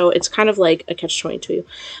vacation, so it's kind of like a catch-22.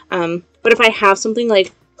 But if I have something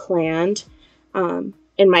like planned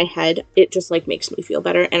in my head, it just like makes me feel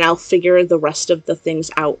better, and I'll figure the rest of the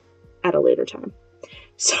things out at a later time.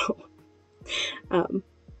 So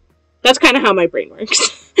that's kind of how my brain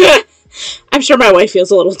works. I'm sure my wife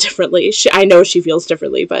feels a little differently. I know she feels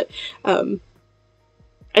differently, but I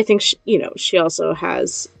think she also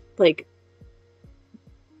has like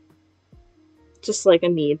just like a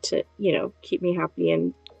need to keep me happy,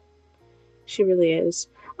 and she really is.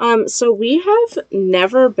 So we have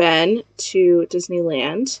never been to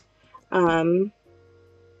Disneyland, and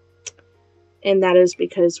that is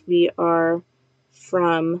because we are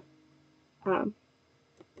from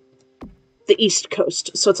the East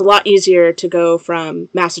Coast, so it's a lot easier to go from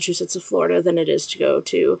Massachusetts to Florida than it is to go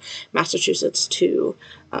to Massachusetts to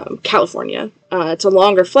California. It's a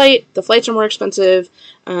longer flight. The flights are more expensive.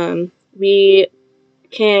 We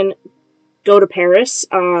can go to Paris,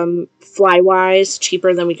 fly-wise,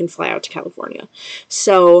 cheaper than we can fly out to California.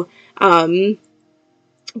 So, going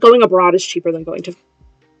abroad is cheaper than going to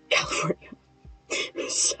California.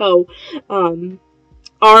 So,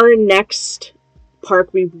 our next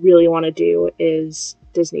park we really want to do is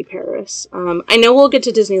Disney Paris. I know we'll get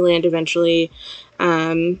to Disneyland eventually,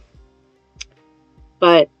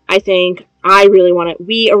 but I think I really want to.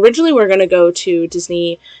 We originally were going to go to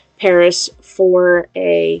Disney Paris for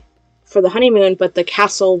the honeymoon, but the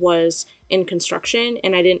castle was in construction,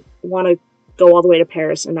 and I didn't want to go all the way to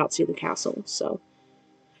Paris and not see the castle. So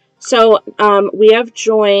we have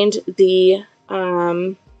joined the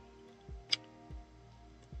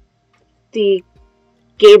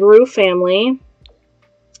Gabriel family.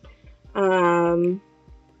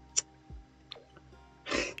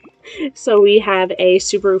 So we have a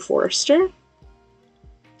Subaru Forester.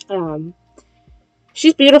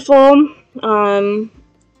 She's beautiful. Her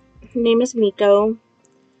name is Miko.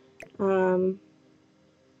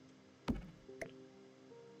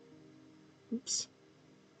 Oops.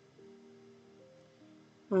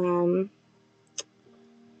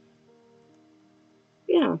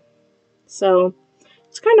 Yeah. So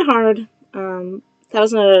it's kind of hard. That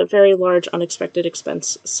was a very large unexpected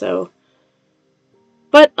expense. So,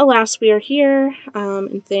 but alas, we are here,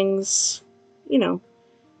 and things,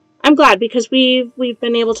 I'm glad because we've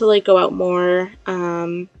been able to like go out more.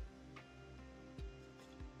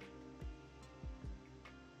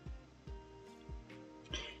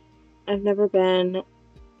 I've never been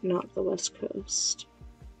not the West Coast.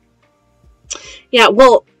 Yeah,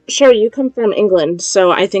 well, sure, you come from England,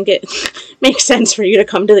 so I think it makes sense for you to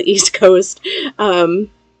come to the East Coast.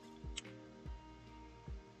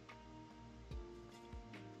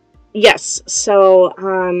 Yes, so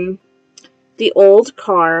the old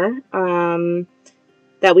car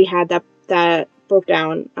that we had that broke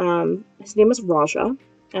down, his name was Raja.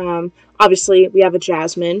 Obviously, we have a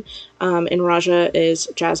Jasmine, and Raja is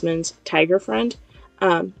Jasmine's tiger friend.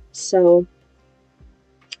 So,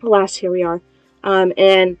 alas, here we are.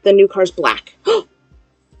 And the new car's black. I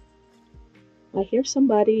hear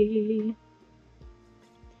somebody.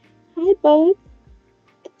 Hi, bud.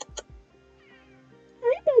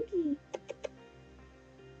 Hi, Buggy.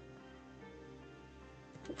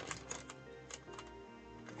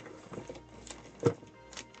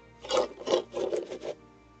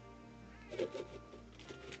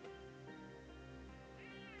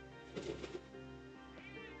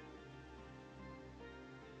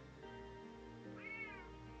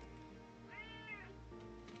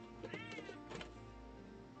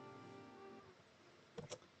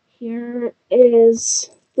 here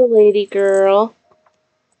is the lady girl.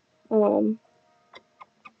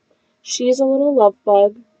 She's a little love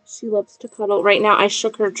bug. She loves to cuddle. Right now, I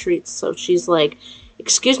shook her treats, so she's like,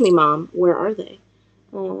 "Excuse me, Mom, where are they?"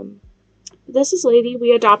 This is Lady.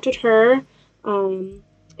 We adopted her in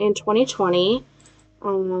 2020.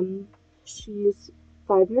 She's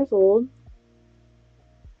 5 years old.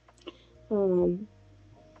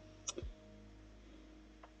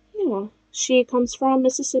 Yeah, she comes from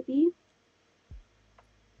Mississippi.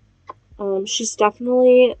 She's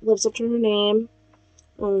definitely lives up to her name.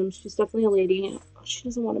 She's definitely a lady. She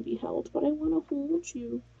doesn't want to be held, but I want to hold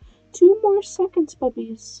you. 2 more seconds,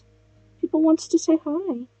 puppies. People wants to say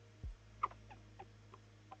hi.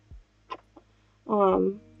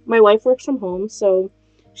 My wife works from home, so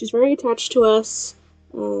she's very attached to us.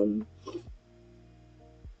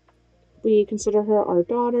 We consider her our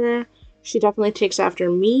daughter. She definitely takes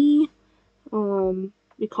after me.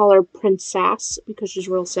 We call her Princess because she's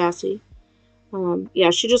real sassy.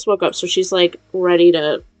 Yeah, she just woke up, so she's like ready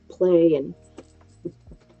to play and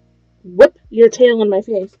whip your tail in my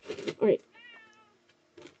face. Alright.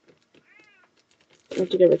 I have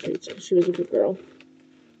to give her treats because she was a good girl.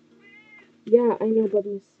 Yeah, I know,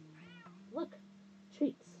 buddies. Look,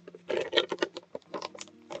 treats.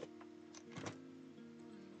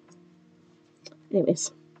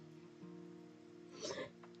 Anyways.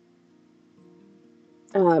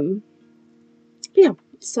 Yeah,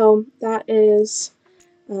 so that is,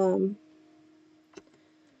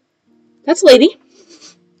 that's Lady.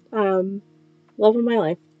 Love of my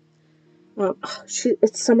life.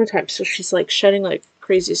 It's summertime, so she's like shedding like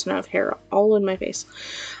crazy snow of hair all in my face.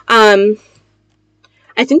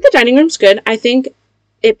 I think the dining room's good. I think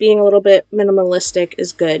it being a little bit minimalistic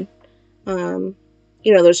is good. You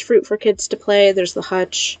know, there's fruit for kids to play. There's the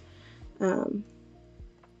hutch.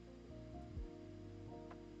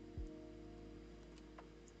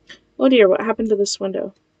 Oh dear, what happened to this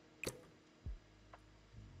window?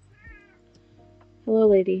 Hello,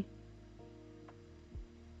 Lady.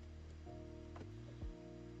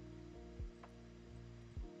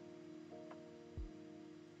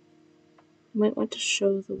 You might want to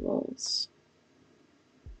show the walls.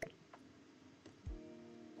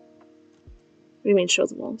 What do you mean show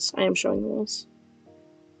the walls? I am showing the walls.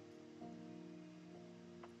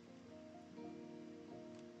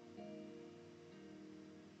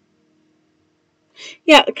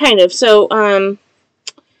 Yeah, kind of. So,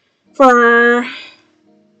 for...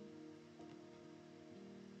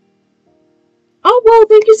 Oh, well,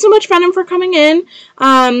 thank you so much, Venom, for coming in.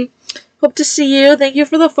 Hope to see you. Thank you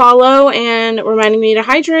for the follow and reminding me to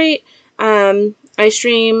hydrate. I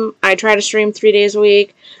try to stream 3 days a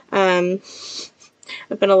week. I've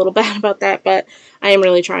been a little bad about that, but I am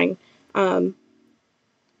really trying. I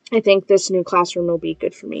think this new classroom will be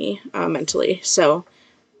good for me mentally, so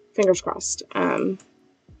fingers crossed.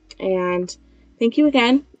 And thank you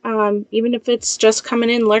again, even if it's just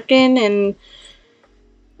coming in, lurking, and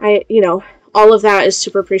all of that is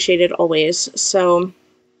super appreciated always. So,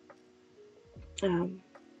 yeah.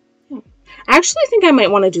 I actually think I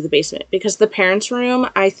might want to do the basement because the parents' room,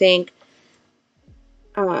 I think,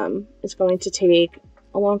 is going to take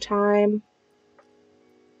a long time.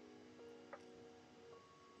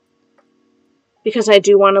 Because I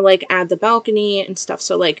do want to, like, add the balcony and stuff.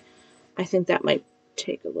 So, like, I think that might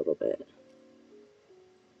take a little bit.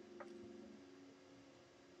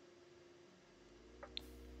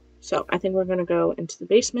 So, I think we're going to go into the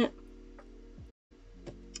basement.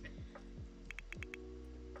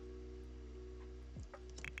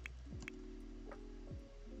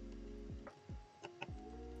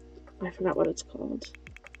 I forgot what it's called.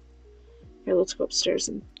 Here, let's go upstairs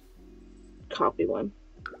and copy one.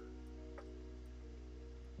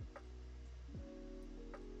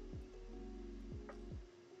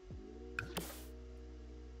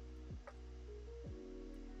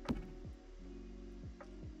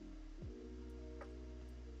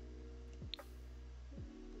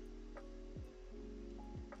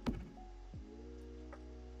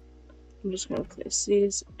 I'm just going to place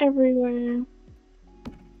these everywhere,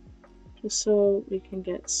 just so we can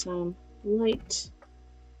get some light.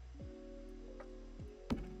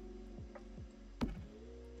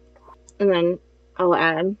 And then I'll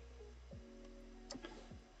add,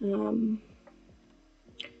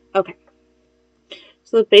 okay.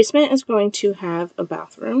 So the basement is going to have a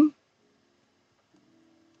bathroom.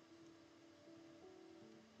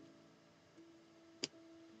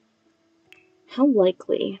 How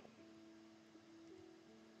likely?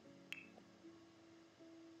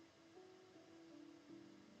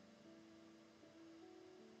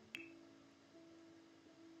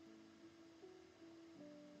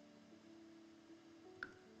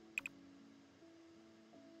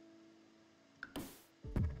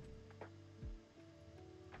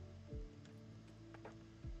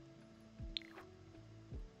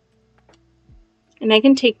 And I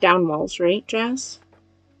can take down walls, right, Jazz?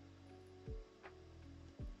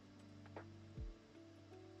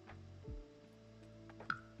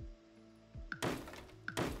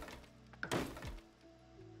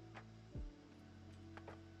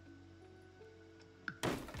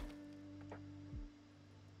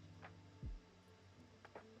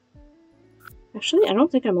 Actually, I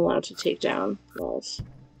don't think I'm allowed to take down walls.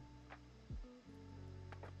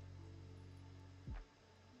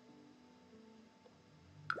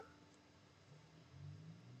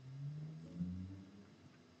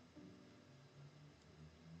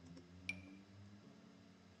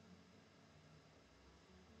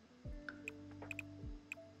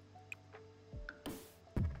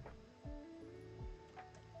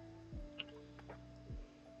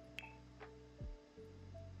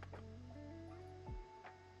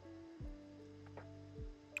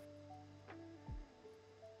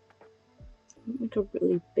 Like a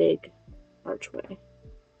really big archway.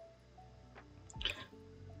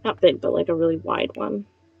 Not big, but like a really wide one.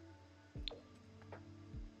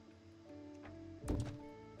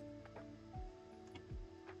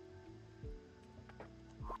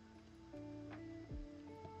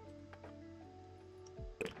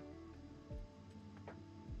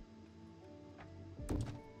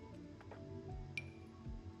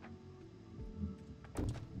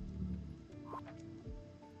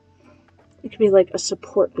 It could be like a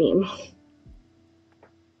support beam.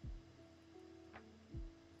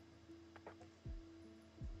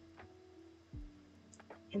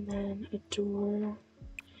 And then a door.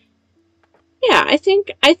 Yeah, I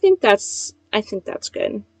think that's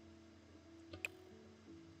good.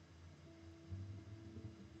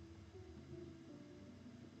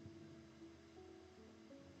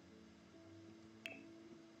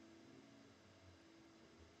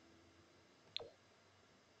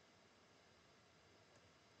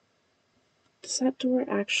 Does that door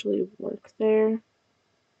actually work there?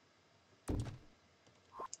 I'll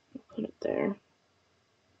put it there.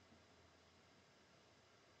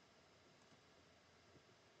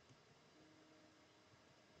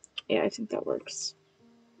 Yeah, I think that works.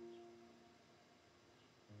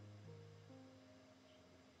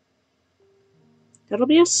 That'll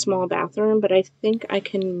be a small bathroom, but I think I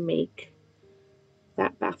can make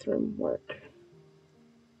that bathroom work.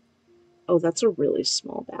 Oh, that's a really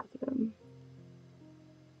small bathroom.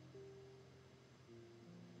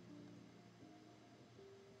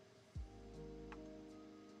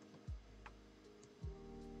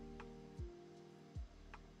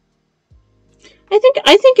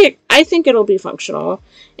 I think it'll be functional.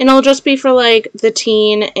 And it'll just be for like the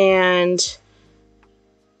teen and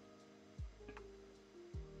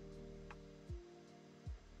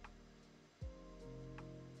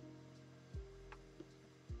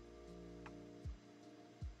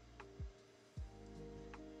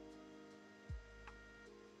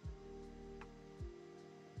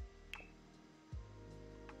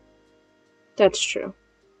that's true.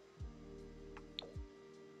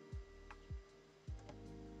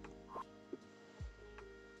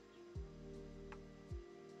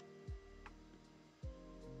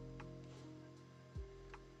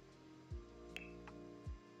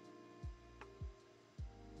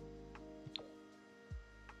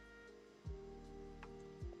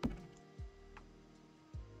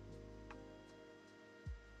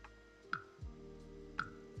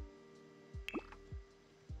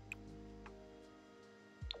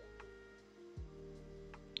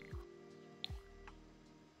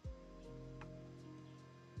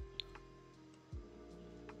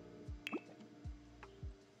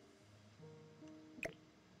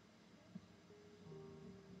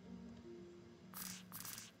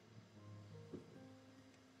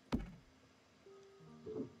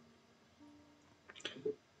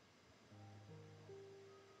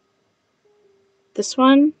 This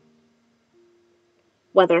one,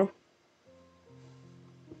 weather.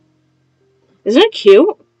 Isn't it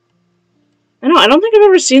cute? I know, I don't think I've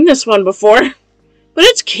ever seen this one before, but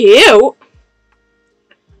it's cute.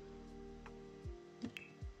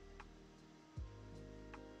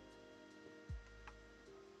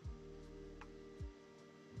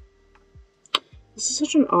 This is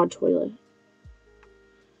such an odd toilet.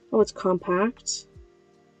 Oh, it's compact.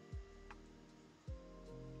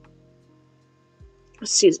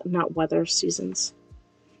 Season, not weather, seasons.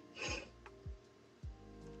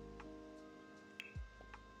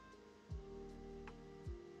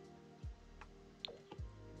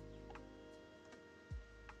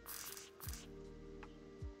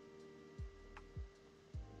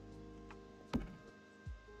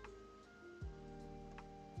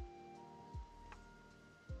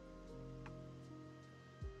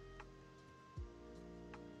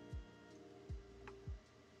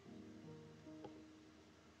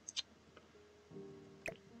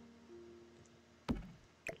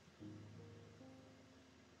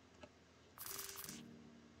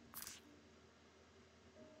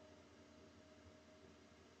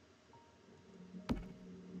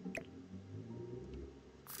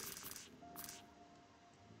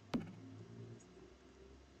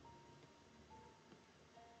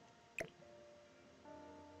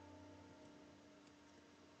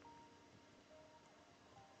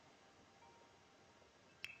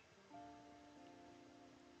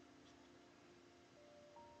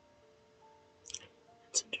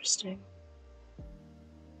 interesting.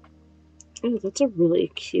 Oh, that's a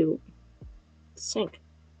really cute sink.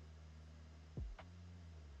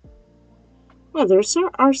 Well, there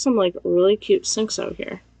are some like really cute sinks out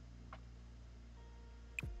here.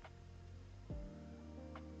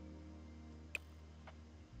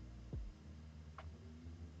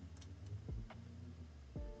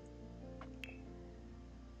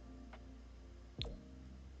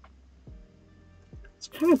 It's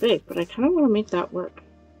kind of big, but I kind of want to make that work.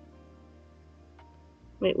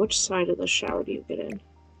 Wait, which side of the shower do you get in?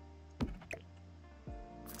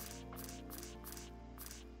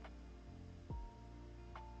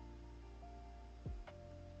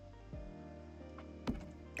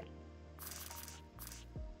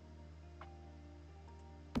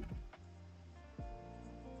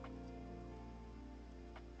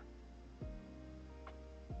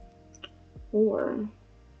 Or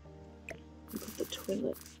put the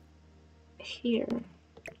toilet here, and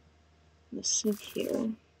the sink here,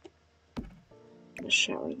 and the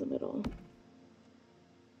shower in the middle.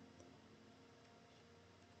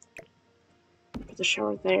 Put the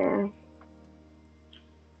shower there.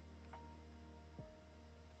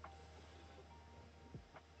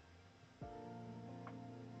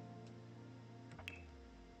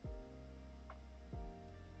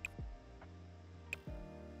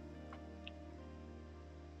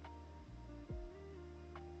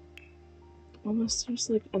 Almost there's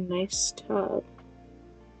like a nice tub.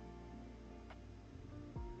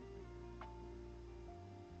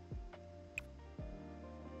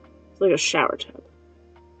 It's like a shower tub.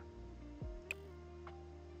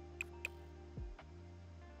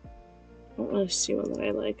 I don't really see one that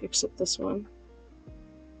I like except this one.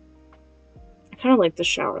 I kind of like the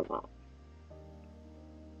shower a lot.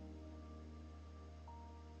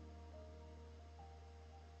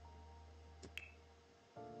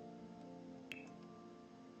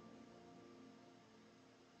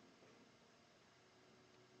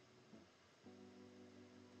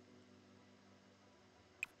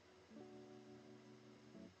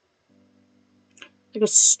 Like a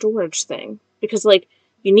storage thing. Because, like,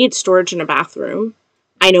 you need storage in a bathroom.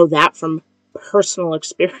 I know that from personal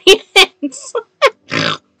experience.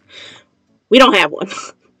 We don't have one.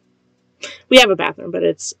 We have a bathroom, but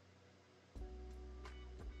it's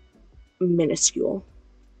minuscule.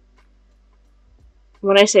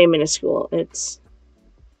 When I say minuscule, it's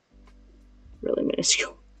really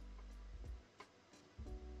minuscule.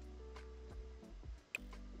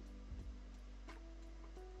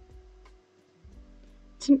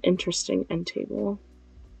 It's an interesting end table.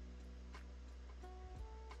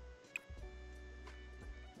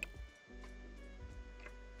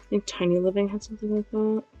 I think Tiny Living had something like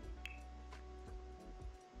that.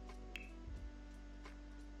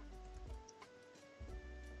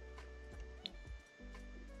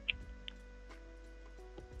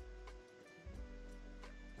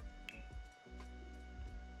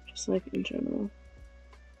 Just like in general.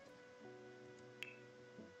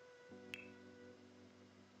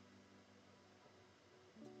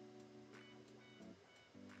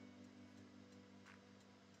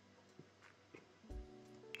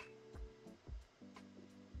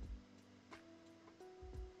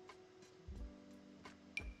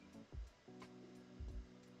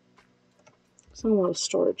 There's not a lot of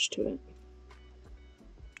storage to it.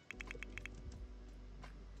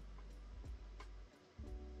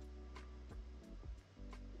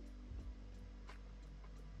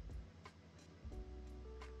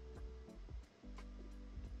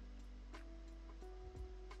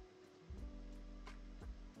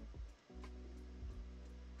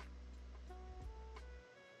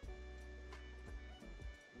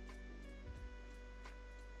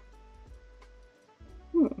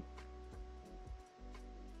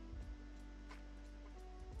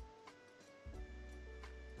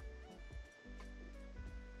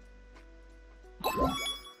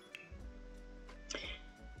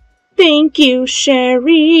 Thank you,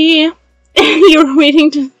 Sherry. You were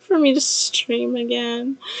waiting for me to stream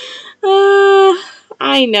again.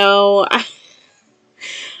 I know.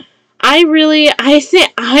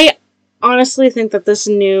 I honestly think that this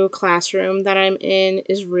new classroom that I'm in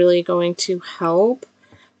is really going to help.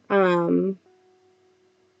 I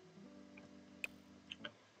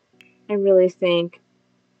really think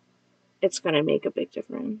it's going to make a big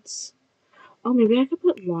difference. Oh, maybe I could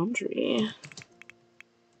put laundry.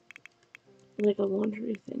 Like a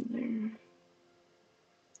laundry thing there.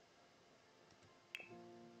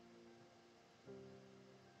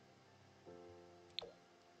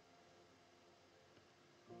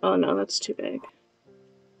 Oh no, that's too big.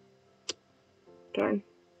 Darn.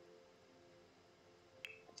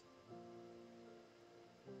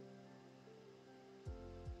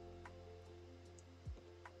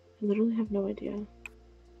 I literally have no idea.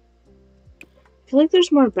 I feel like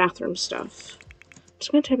there's more bathroom stuff. I'm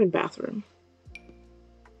just gonna type in bathroom.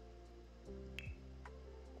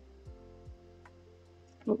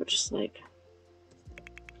 No, but just like,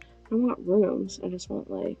 I don't want rooms. I just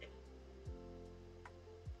want like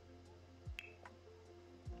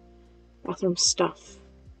bathroom stuff.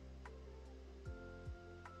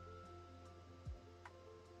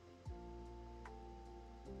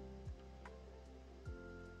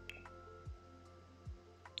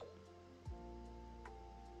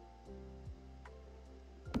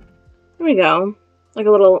 There we go. Like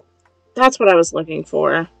a little, that's what I was looking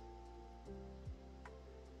for.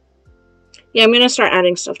 Yeah, I'm going to start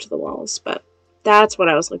adding stuff to the walls, but that's what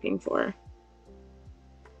I was looking for.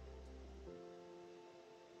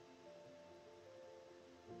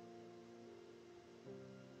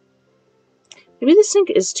 Maybe the sink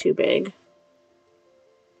is too big.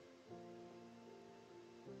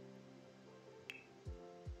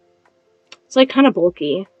 It's like kind of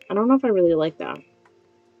bulky. I don't know if I really like that.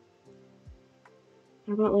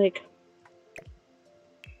 How about like...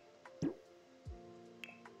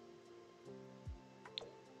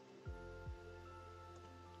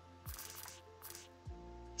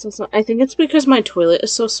 So it's not, I think it's because my toilet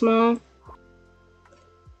is so small.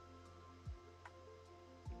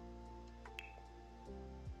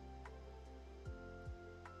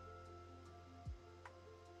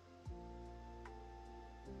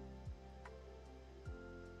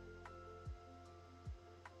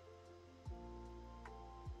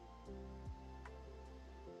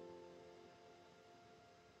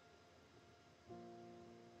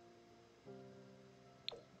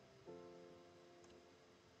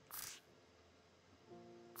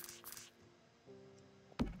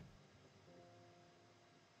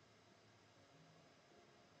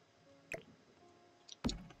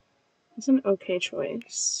 It's an okay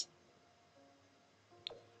choice.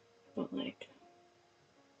 But like...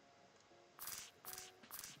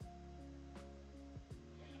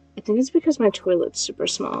 I think it's because my toilet's super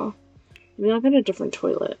small. Maybe I'll get a different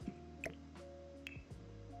toilet.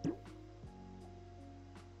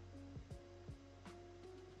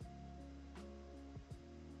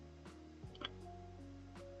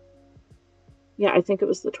 Yeah, I think it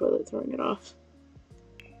was the toilet throwing it off.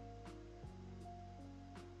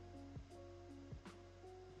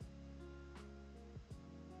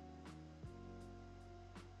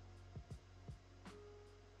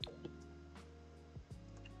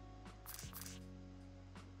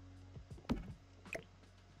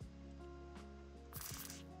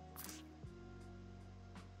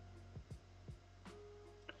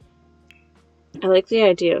 I like the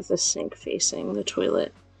idea of the sink facing the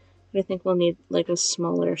toilet, but I think we'll need like a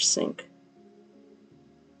smaller sink.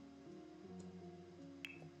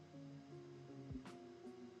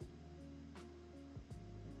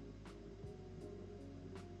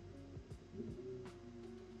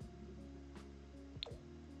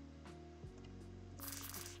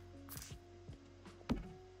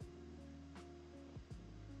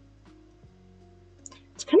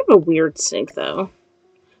 It's kind of a weird sink though,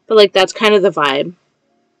 but like that's kind of the vibe.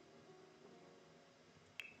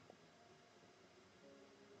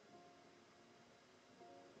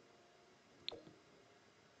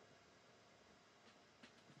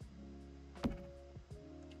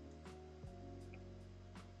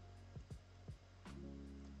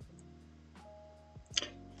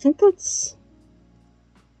 I think that's...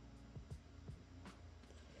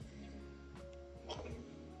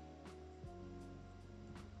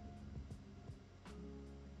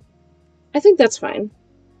 I think that's fine.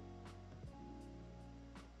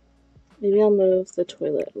 Maybe I'll move the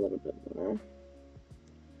toilet a little bit more.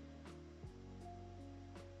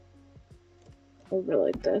 Over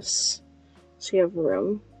like this. So you have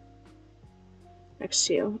room next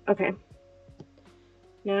to you. Okay.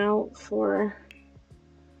 Now for...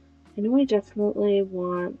 I know I definitely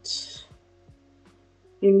want...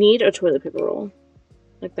 You need a toilet paper roll.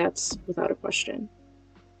 Like that's without a question.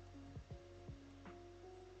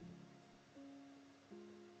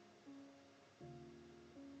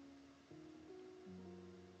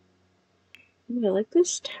 Ooh, I like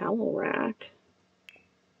this towel rack.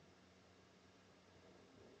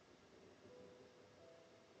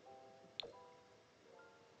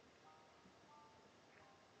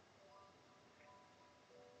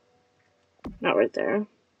 Not right there.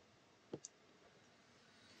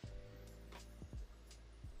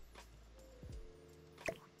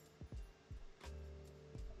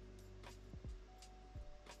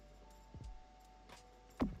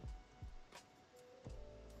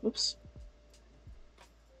 Oops.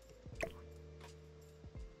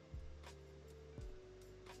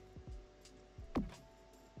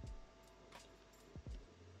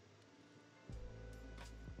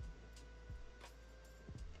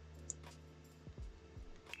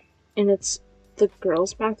 And it's the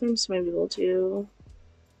girls' bathroom, so maybe we'll do...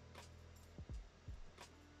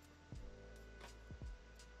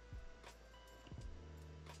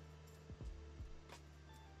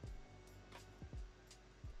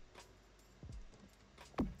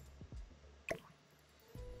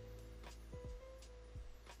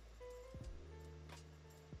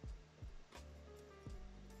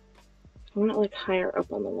 I want it like higher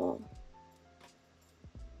up on the wall.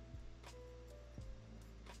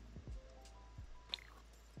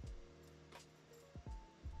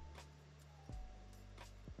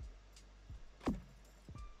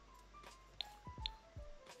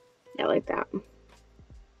 Yeah, like that.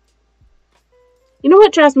 You know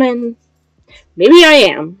what, Jasmine? Maybe I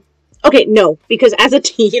am. Okay, no, because as a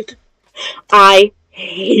teen, I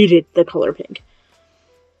hated the color pink.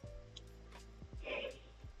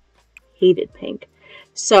 Hated pink.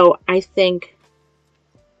 So I think...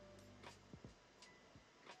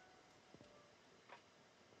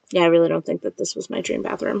 Yeah, I really don't think that this was my dream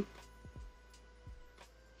bathroom.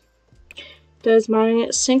 Does my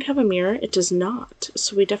sink have a mirror? It does not.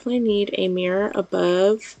 So we definitely need a mirror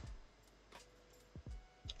above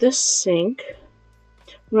this sink.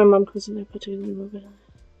 My mom comes in, I particularly move it.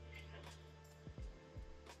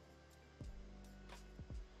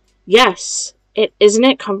 Yes, it isn't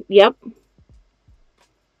it. Yep,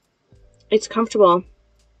 it's comfortable.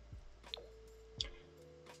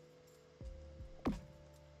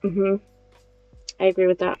 I agree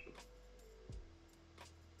with that.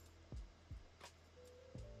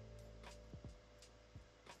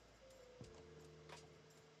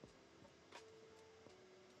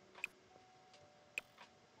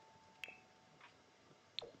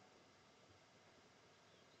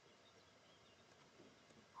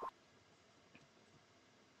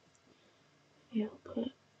 Yeah, I'll put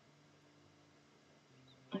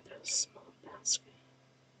like a small basket.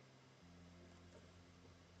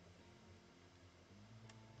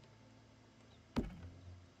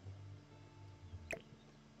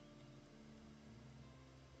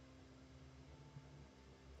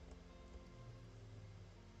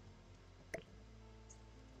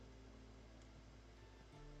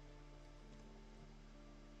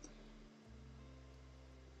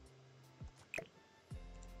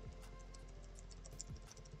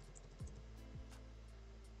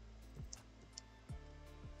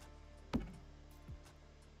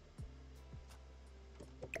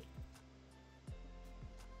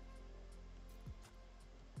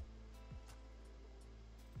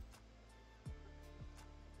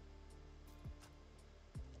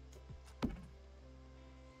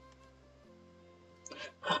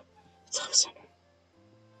 It's off center.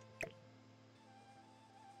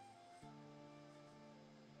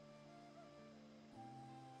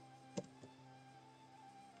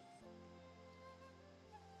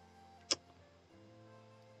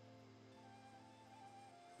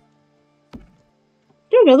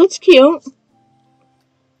 There we go, that's cute.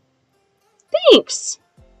 Thanks.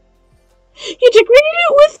 You decorated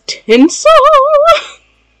it with tinsel.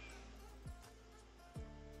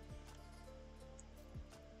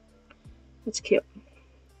 That's cute.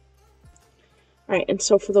 Alright, and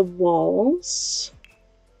so for the walls...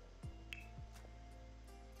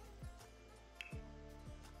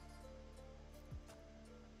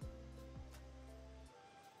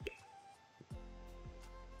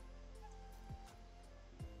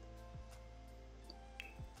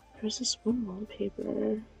 There's this one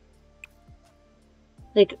wallpaper.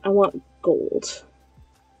 Like, I want gold.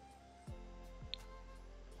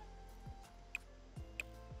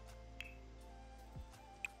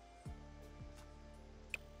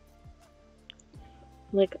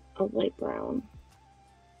 Like a light brown.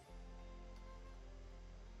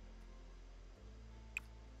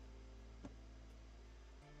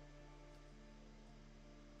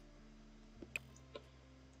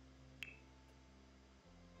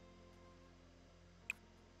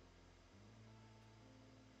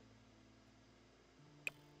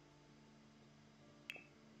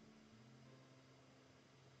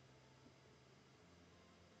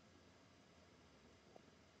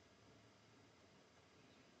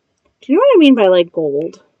 Do you know what I mean by, like,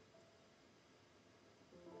 gold?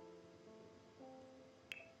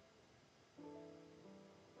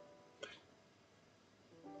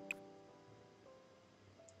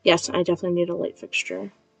 Yes, I definitely need a light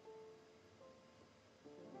fixture.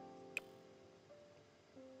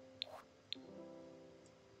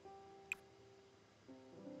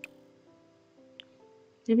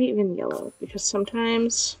 Maybe even yellow, because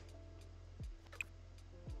sometimes...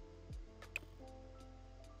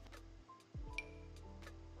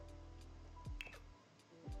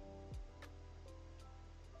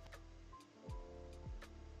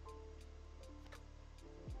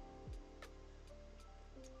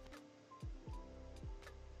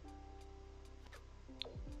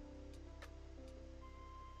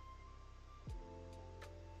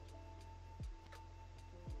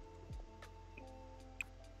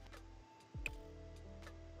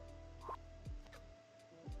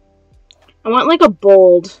 I want like a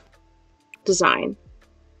bold design.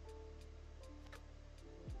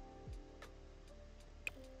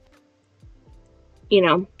 You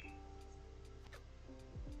know.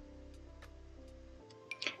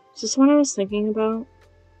 Is this what I was thinking about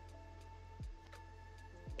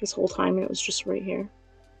this whole time and it was just right here?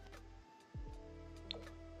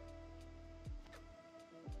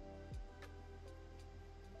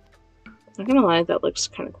 Not gonna lie, that looks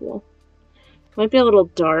kind of cool. Might be a little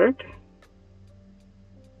dark.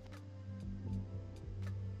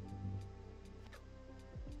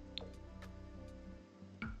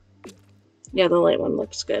 Yeah, the light one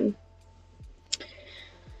looks good.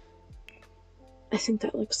 I think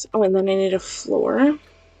that looks... Oh, and then I need a floor. I'm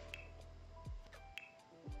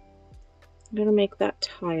gonna make that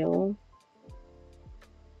tile.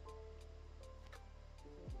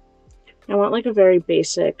 I want like a very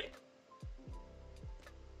basic...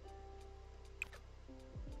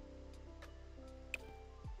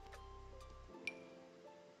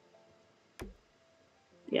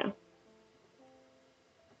 Yeah.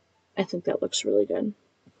 I think that looks really good.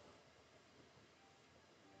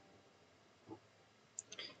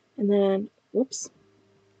 And then, whoops,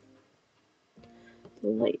 the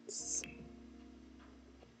lights.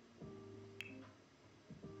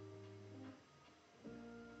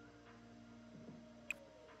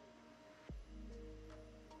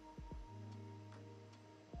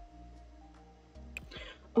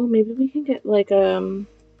 Oh, maybe we can get like a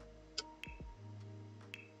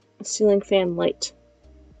ceiling fan light.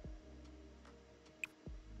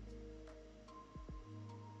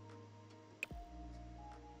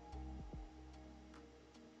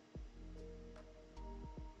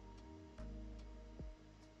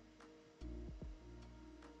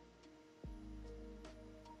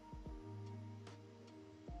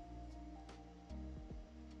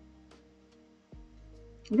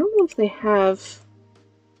 I don't know if they have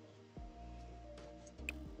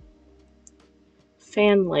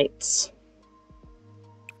fan lights.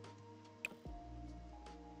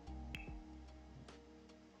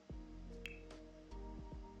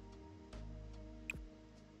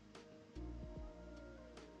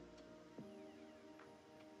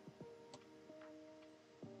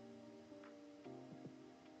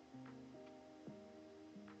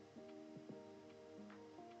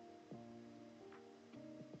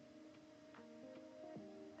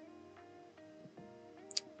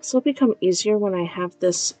 This will become easier when I have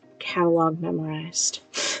this catalog memorized.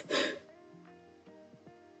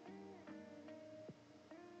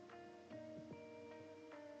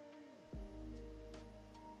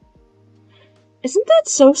 Isn't that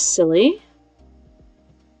so silly?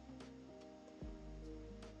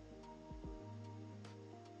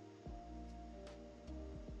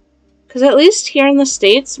 Because at least here in the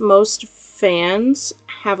States, most fans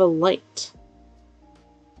have a light.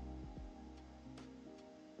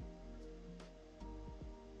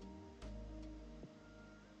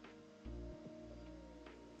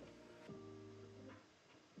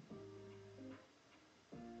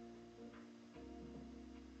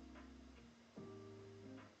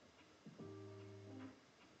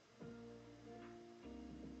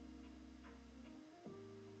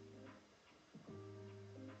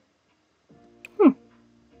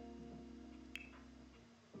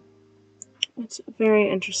 It's very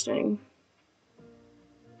interesting.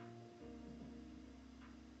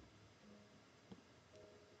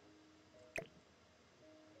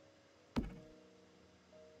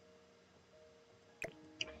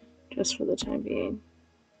 Just for the time being.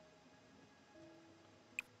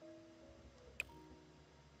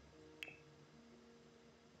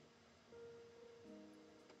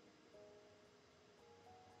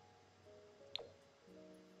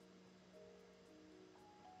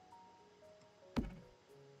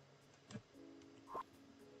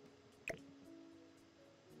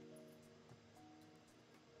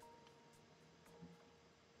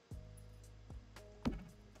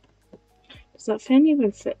 Does that fan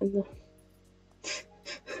even fit in the...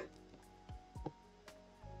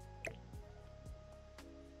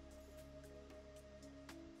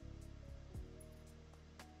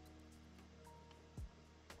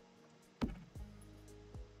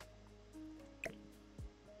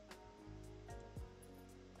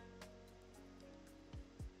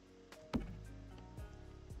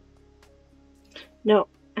 No,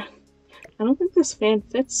 I don't think this fan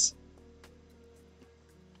fits.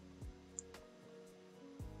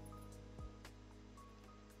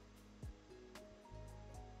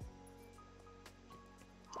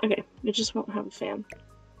 Okay, we just won't have a fan.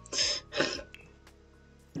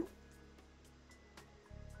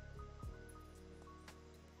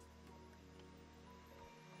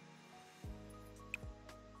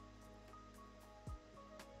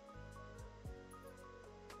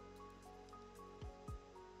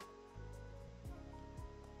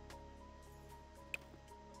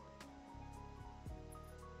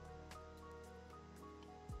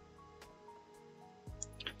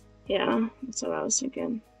 Yeah, that's what I was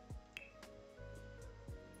thinking.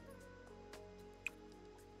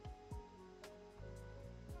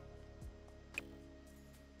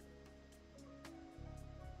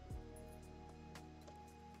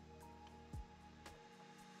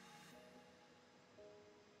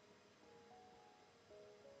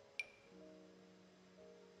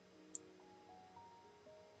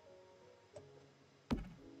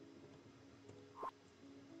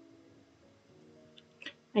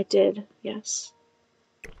 I did, yes.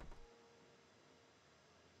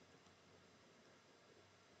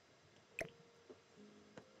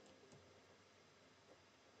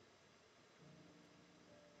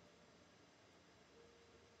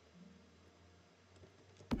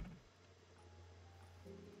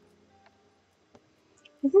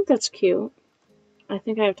 I think that's cute. I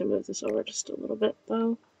think I have to move this over just a little bit,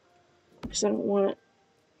 though, because I don't want it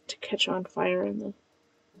to catch on fire in the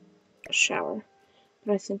shower.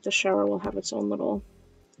 But I think the shower will have its own little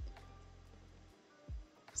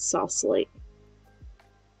sauce light.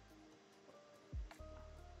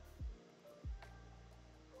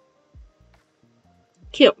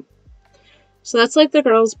 Cute. So that's like the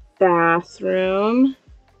girls' bathroom.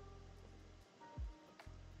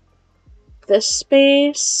 This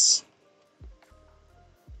space.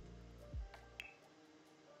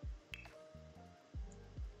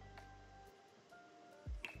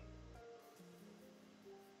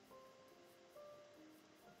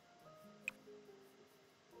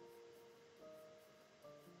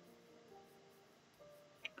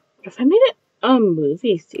 What if I made it a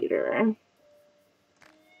movie theater?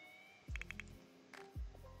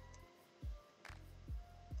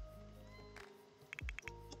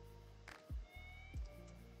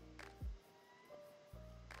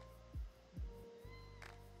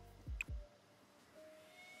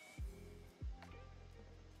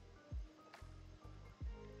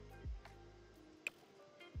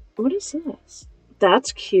 What is this?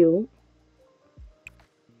 That's cute.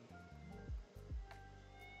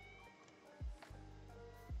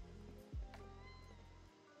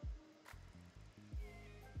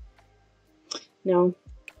 No.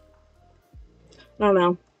 I don't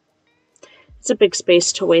know. It's a big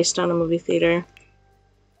space to waste on a movie theater.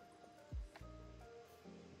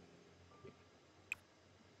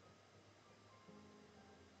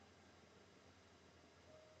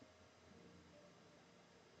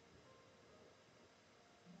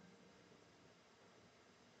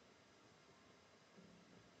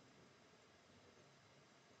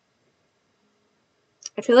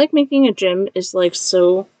 I feel like making a gym is like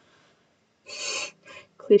so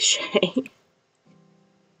cliche.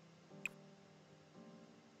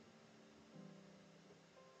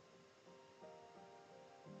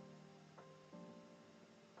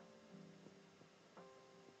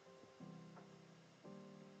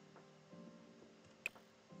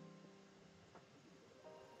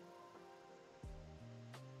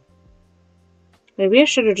 Maybe I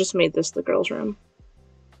should have just made this the girls' room.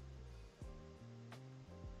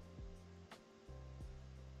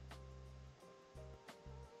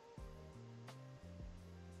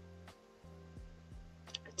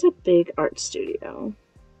 It's a big art studio.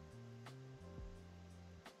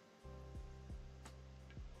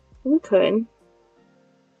 We could.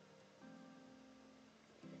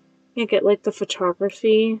 Yeah, get like the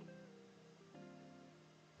photography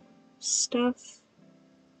stuff.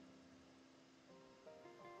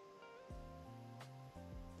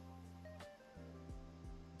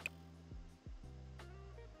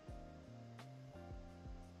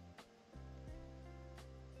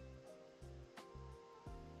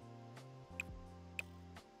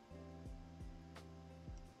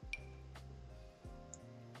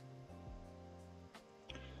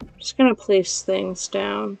 Just gonna place things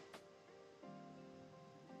down.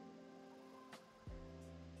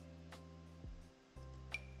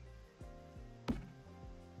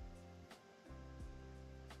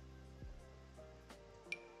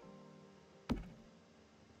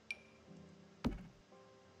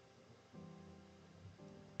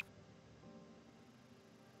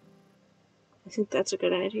 I think that's a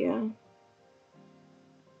good idea.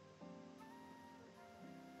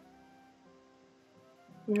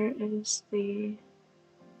 Where is the...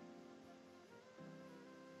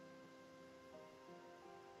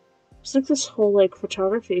 It's like this whole like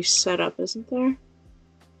photography setup, isn't there?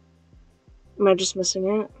 Am I just missing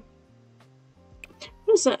it?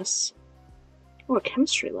 What is this? Oh, a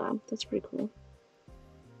chemistry lab. That's pretty cool.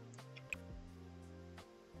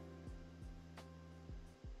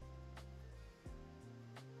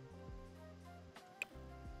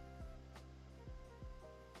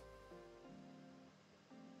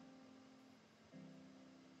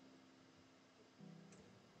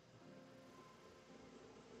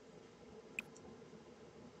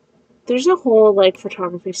 There's a whole, like,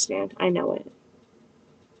 photography stand. I know it.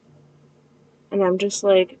 And I'm just,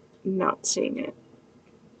 like, not seeing it.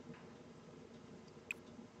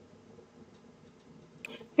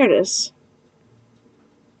 Here it is.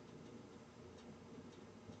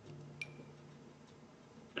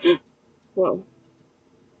 Whoa.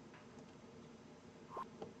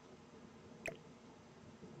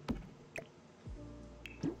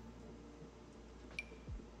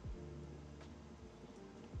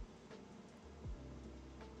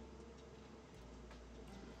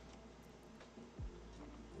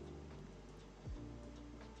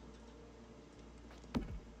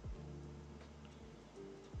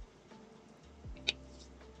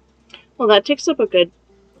 Well, that takes up a good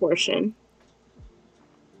portion.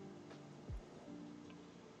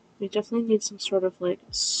 We definitely need some sort of, like,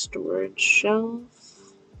 storage shelf.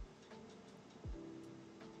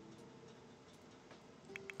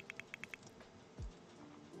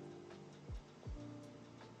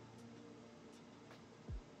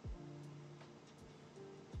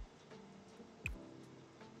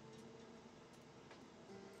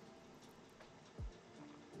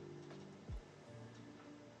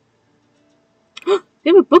 They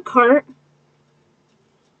have a book cart.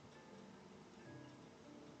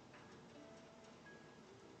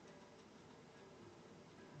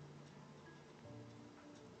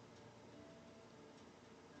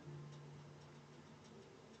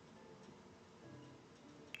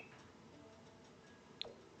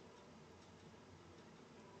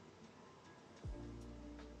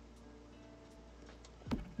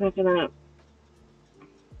 I'm not gonna...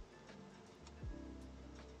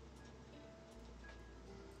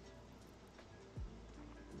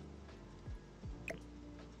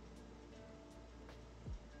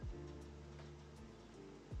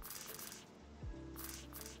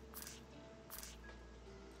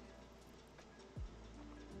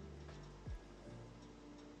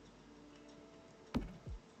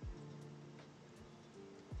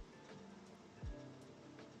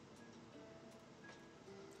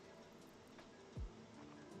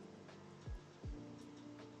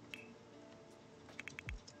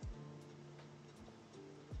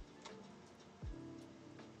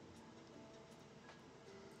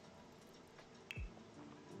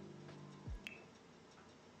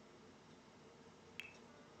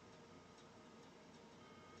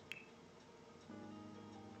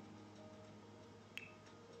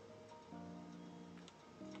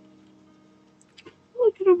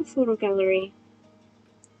 Oh, I could have a photo gallery.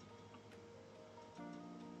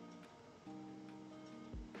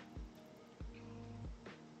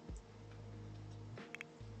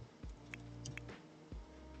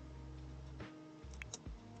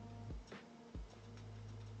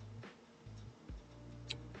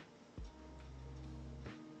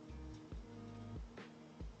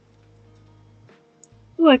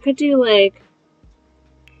 Oh, I could do, like...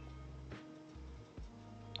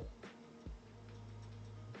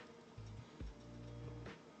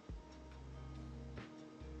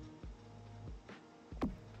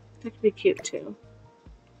 That could be cute, too.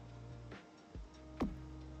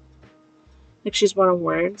 Like she's one of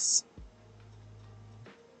words.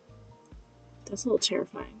 That's a little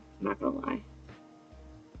terrifying, I'm not gonna lie.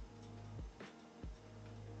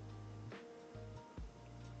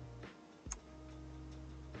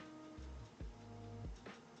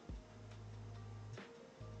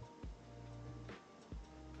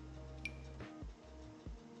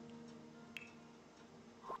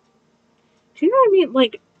 Do you know what I mean?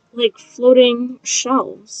 Like floating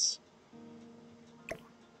shelves.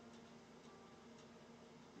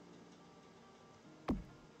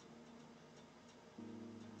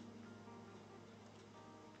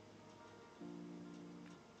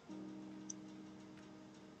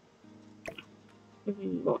 Maybe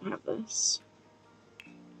we won't have this.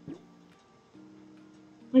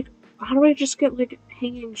 Like, how do I just get, like,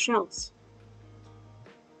 hanging shelves?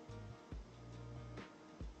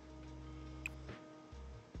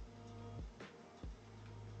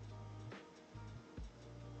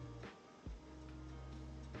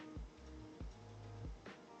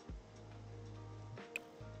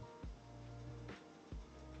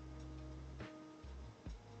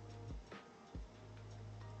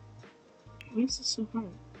 Why is this so hard?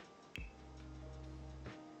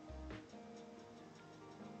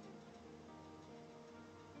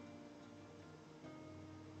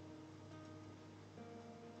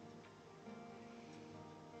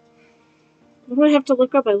 What do I have to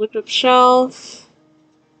look up? I looked up shelf.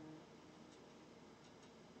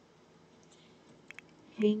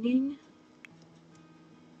 Hanging.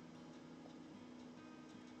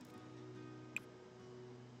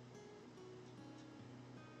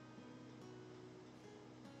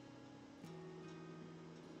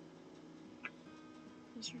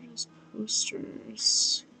 These are just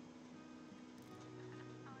posters.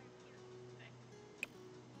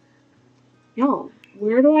 Y'all,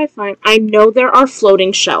 where do I find... I know there are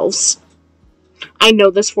floating shelves. I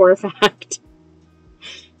know this for a fact.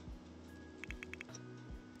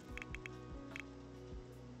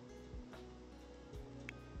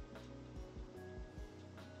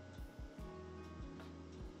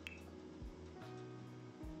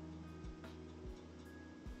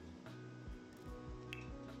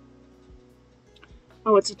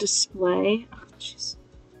 Oh, it's a display? Oh, jeez.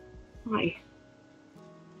 Why?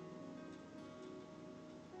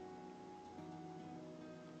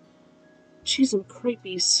 Jeez, I'm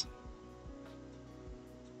creepies.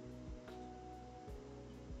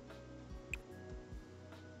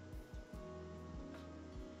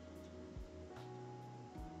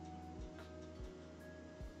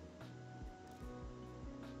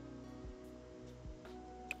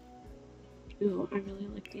 Ooh, I really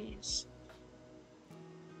like these.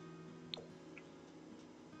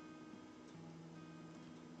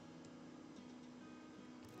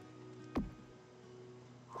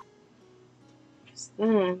 Because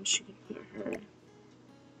then she can put her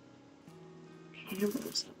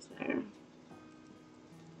cameras up there.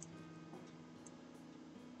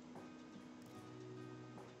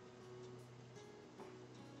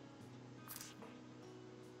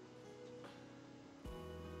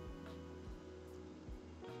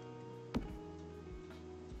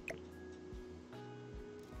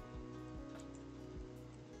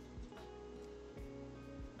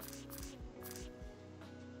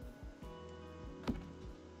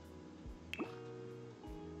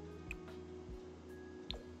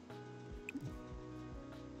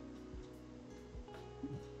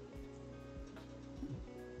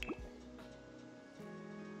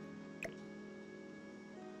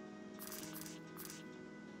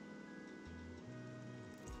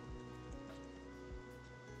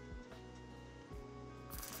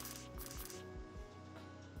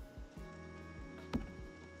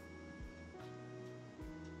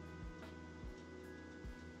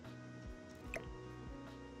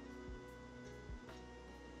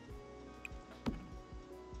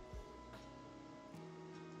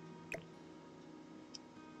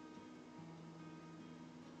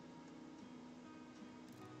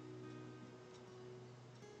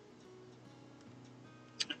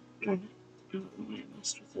 Darn it. I don't know why I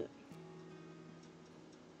messed with it.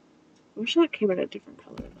 I wish that came in a different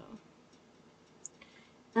color, though.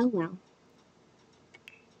 Oh well.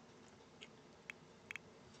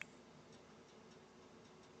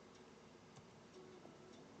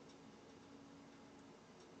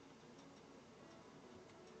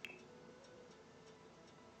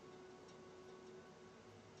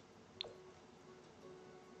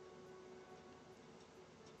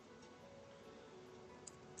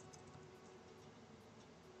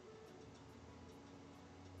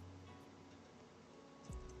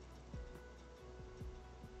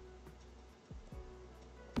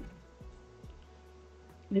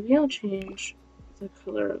 Maybe I'll change the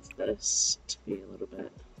color of this to be a little bit...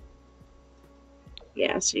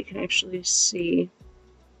 Yeah, so you can actually see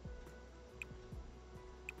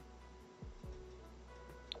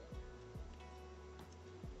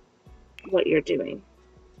what you're doing.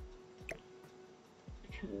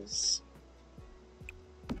 Because...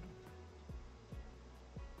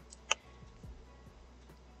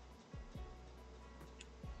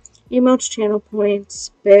 emotes, channel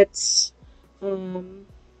points, bits,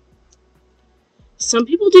 some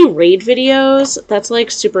people do raid videos. That's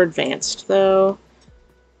like super advanced though.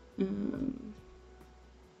 I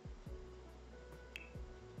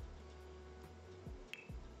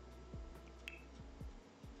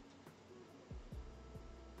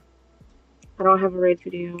don't have a raid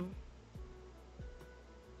video.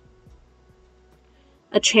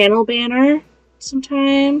 A channel banner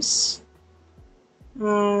sometimes.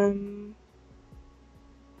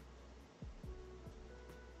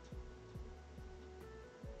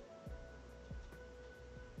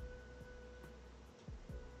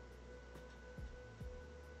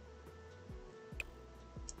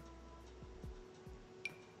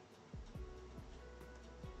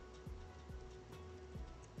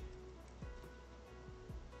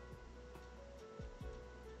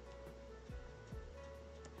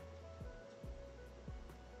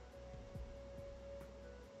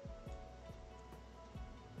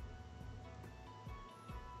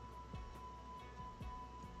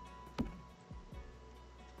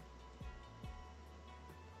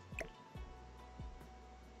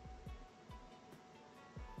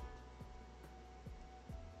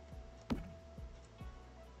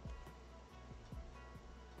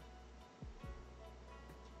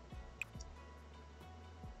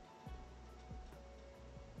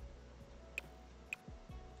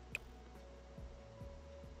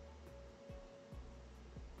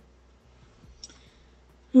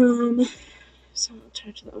 So I'll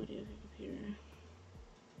turn to the audio of the computer.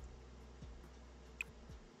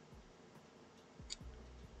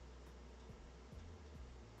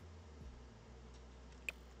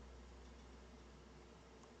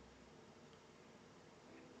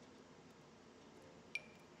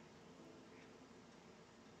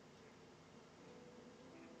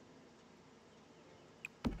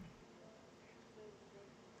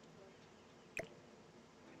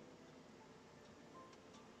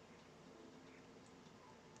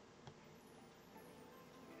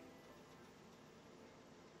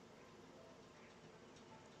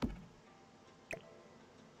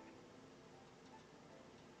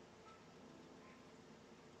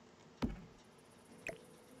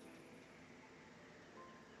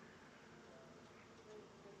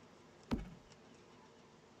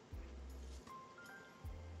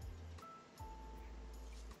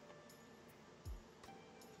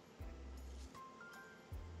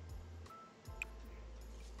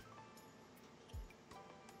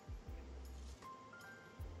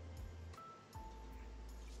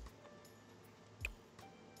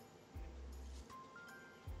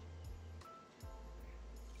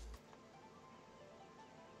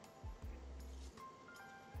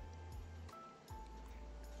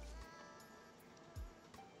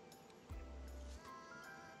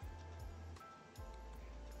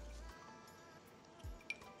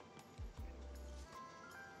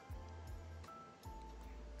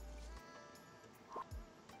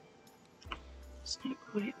 It's not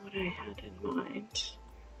quite what I had in mind.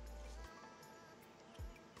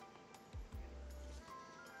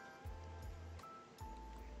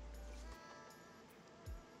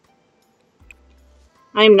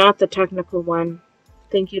 I'm not the technical one.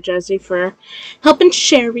 Thank you, Jesse, for helping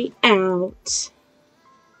Sherry out.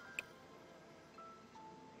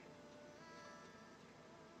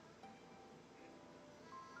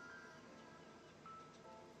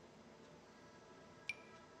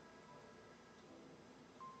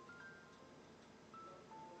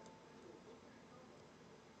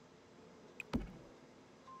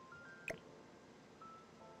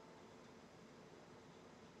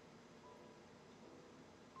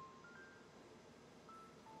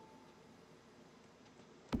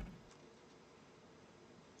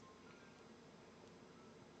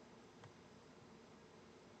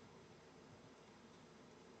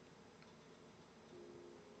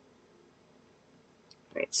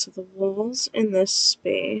 Right, so the walls in this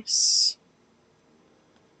space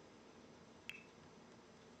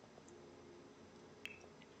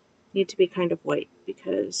need to be kind of white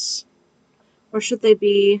because, or should they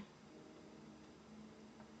be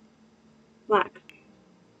black?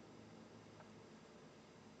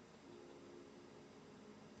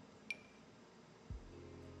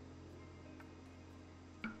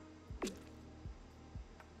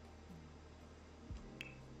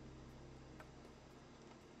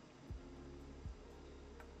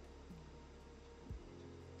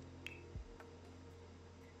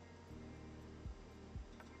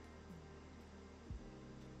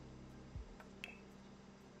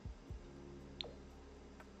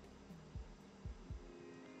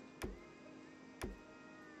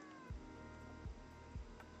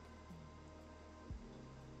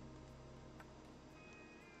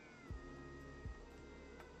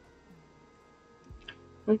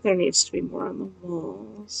 I think there needs to be more on the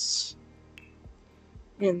walls.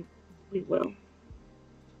 And we will.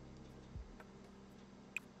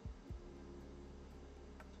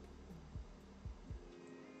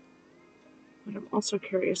 But I'm also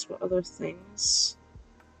curious what other things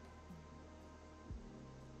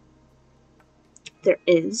there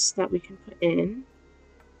is that we can put in.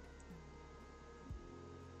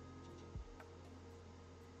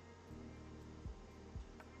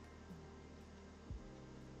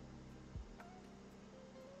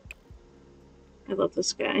 I love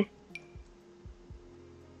this guy.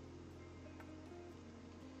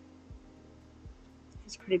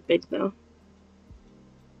 He's pretty big though.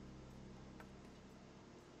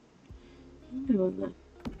 I'm gonna go in the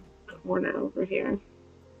corner over here.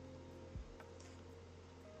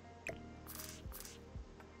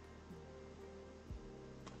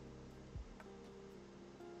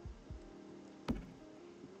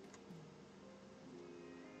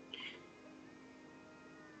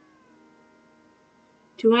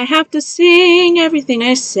 Do I have to sing everything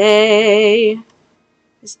I say?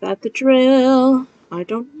 Is that the drill? I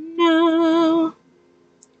don't know.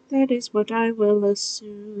 That is what I will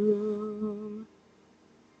assume.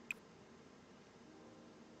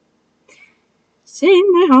 Sing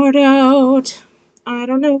my heart out. I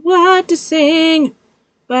don't know what to sing,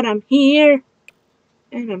 but I'm here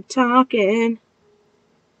and I'm talking.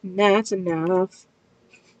 And that's enough.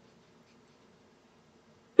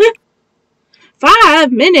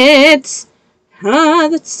 5 minutes! Ah,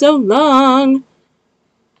 that's so long.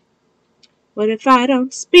 What if I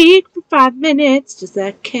don't speak for 5 minutes? Does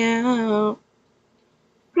that count?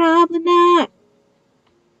 Probably not.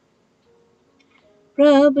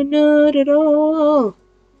 Probably not at all.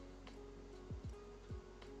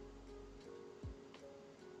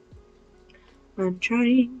 I'm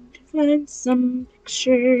trying to find some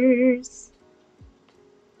pictures.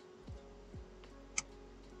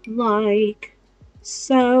 Like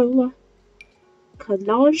so.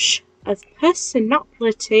 Collage of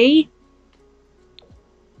personality.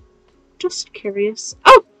 Just curious.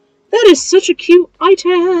 Oh! That is such a cute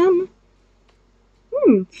item!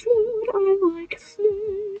 Food. I like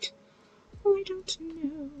food. I don't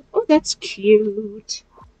know. Oh, that's cute.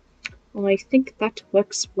 Well, I think that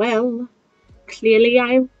works well. Clearly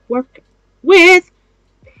I work with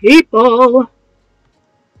people.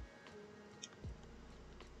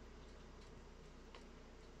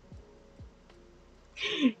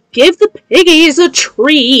 Give the piggies a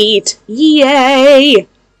treat! Yay!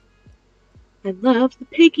 I love the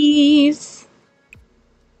piggies.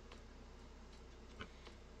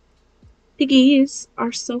 Piggies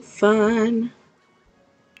are so fun.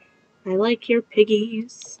 I like your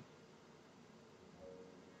piggies.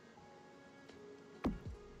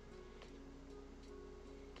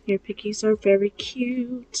 Your piggies are very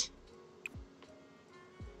cute.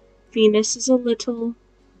 Venus is a little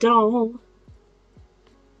doll.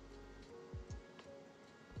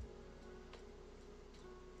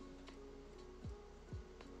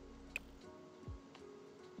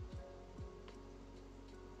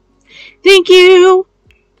 Thank you!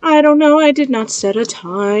 I don't know, I did not set a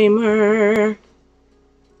timer.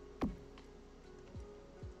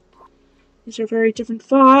 These are very different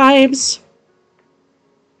vibes.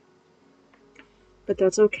 But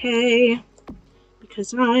that's okay,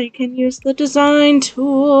 because I can use the design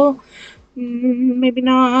tool. Maybe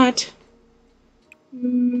not.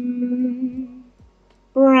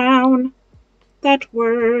 Brown. That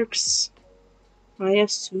works. I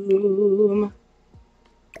assume.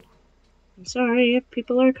 I'm sorry if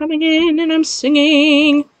people are coming in and I'm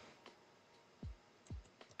singing.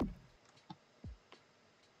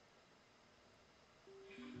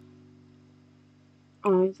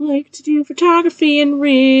 I like to do photography in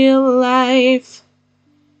real life.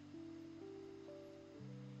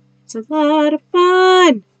 It's a lot of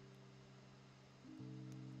fun.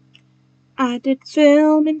 I did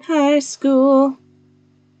film in high school.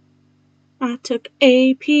 I took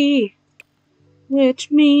AP, which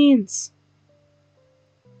means...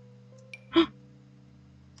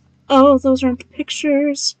 Oh, those aren't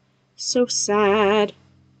pictures. So sad.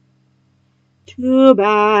 Too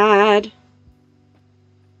bad.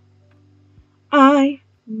 I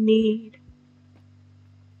need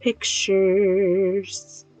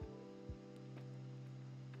pictures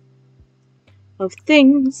of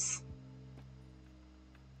things,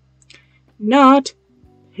 not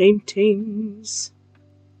paintings.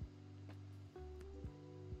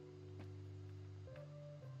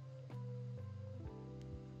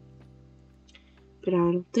 But I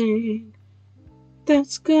don't think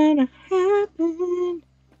that's gonna happen.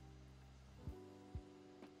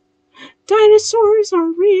 Dinosaurs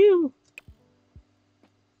are real.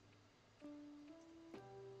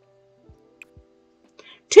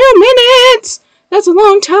 Two minutes! That's a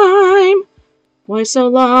long time. Why so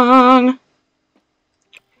long?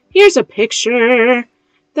 Here's a picture.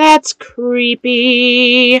 That's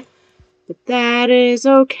creepy. But that is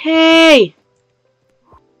okay.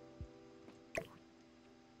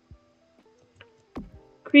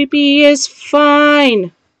 Creepy is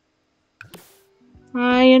fine.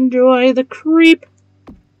 I enjoy the creep.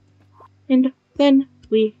 And then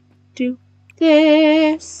we do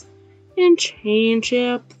this and change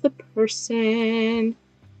up the person.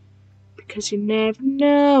 Because you never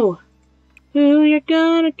know who you're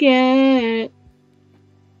gonna get.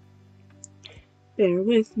 Bear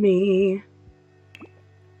with me.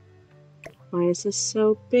 Why is this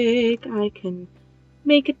so big? I can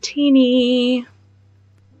make it teeny.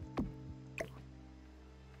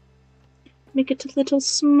 Make it a little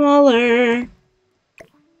smaller.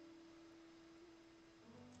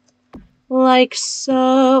 Like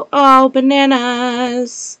so. Oh,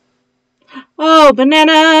 bananas. Oh,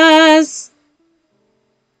 bananas!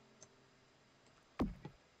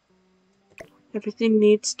 Everything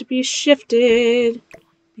needs to be shifted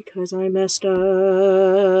because I messed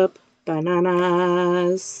up.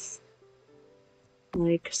 Bananas.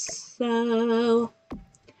 Like so.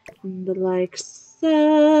 And like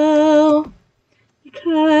so.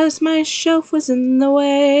 Because my shelf was in the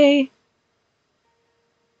way.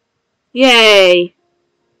 Yay!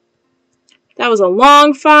 That was a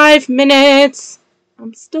long 5 minutes.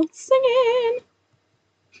 I'm still singing.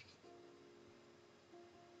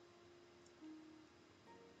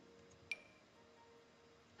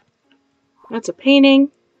 That's a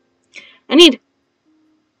painting. I need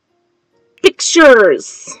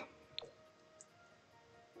pictures.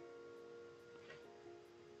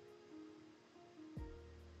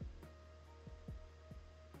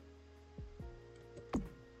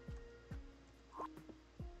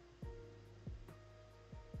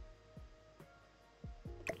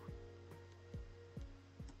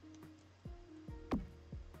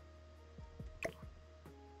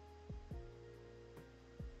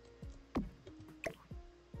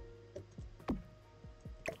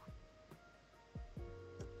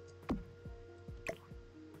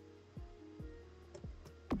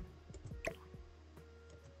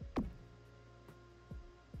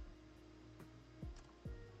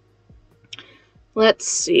 Let's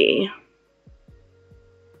see. I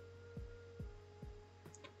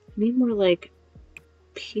need more, like,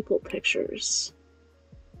 people pictures.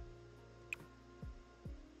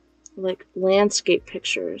 Like, landscape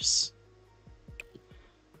pictures.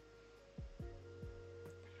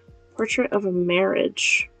 Portrait of a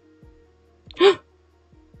marriage.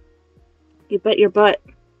 You bet your butt.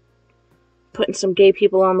 Putting some gay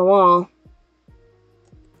people on the wall.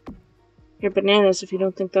 You're bananas if you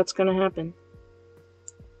don't think that's gonna happen.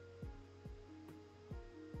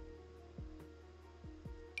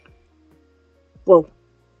 Whoa.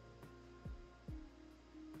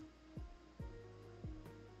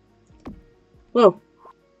 Whoa.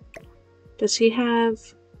 Does he have...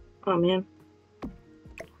 Oh, man.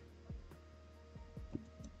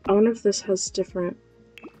 I wonder if this has different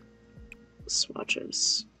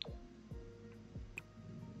swatches.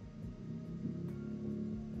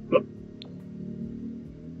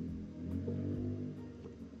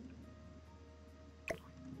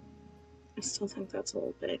 I still think that's a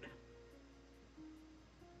little big.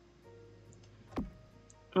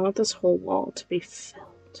 I want this whole wall to be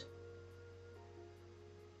filled.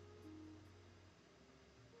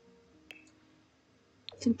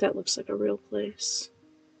 I think that looks like a real place.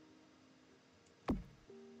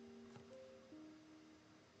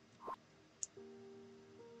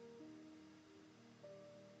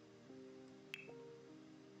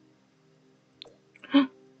 I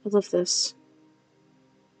love this.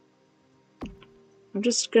 I'm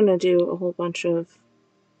just gonna do a whole bunch of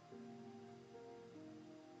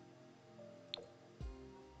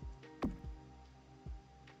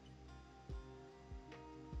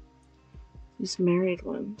these married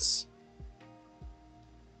ones.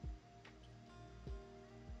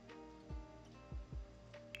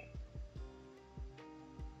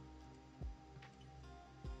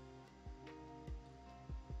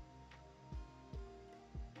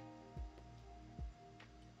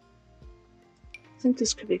 I think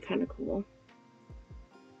this could be kind of cool.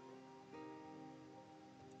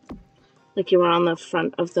 Like you were on the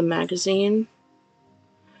front of the magazine.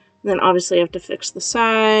 And then obviously you have to fix the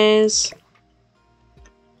size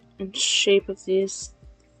and shape of these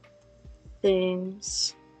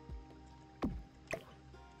things.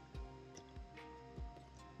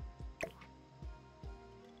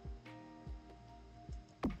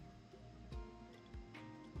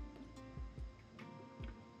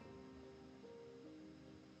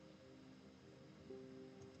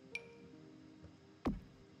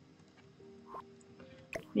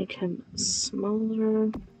 Make him smaller.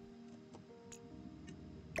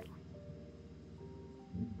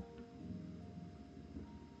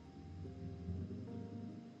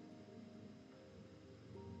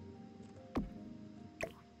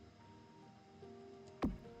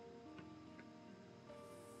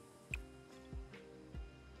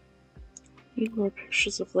 Need more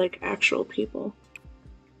pictures of like actual people.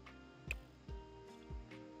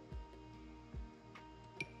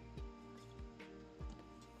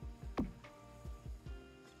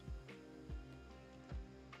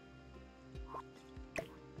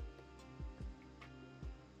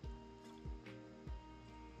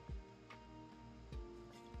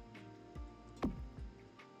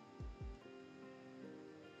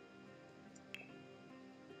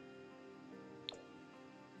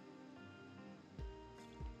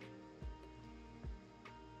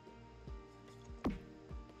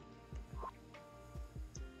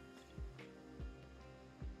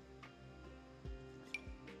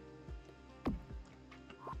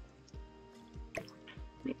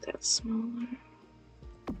 Make that smaller.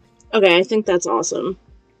 Okay, I think that's awesome.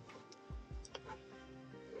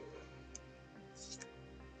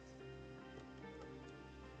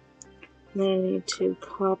 Then I need to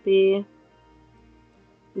copy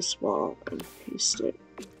this wall and paste it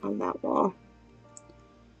on that wall.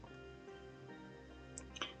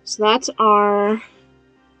 So that's our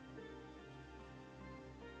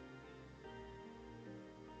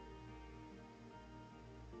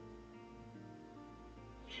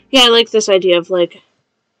I like this idea of like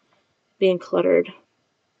being cluttered.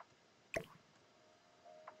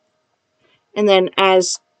 And then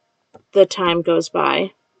as the time goes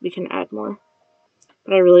by, we can add more.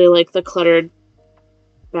 But I really like the cluttered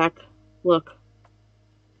back look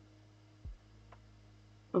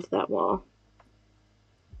of that wall.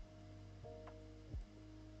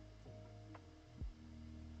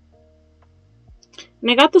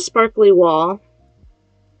 And I got the sparkly wall.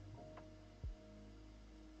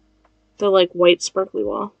 The like white sparkly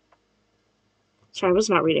wall. Sorry, I was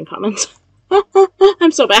not reading comments.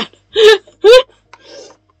 I'm so bad.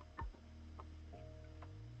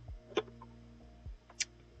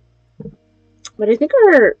 But I think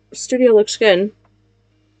our studio looks good.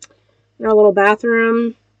 And our little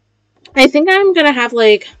bathroom. I think I'm gonna have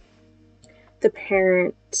like the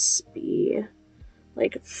parents be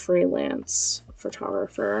like freelance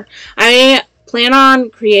photographer. I plan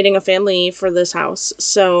on creating a family for this house,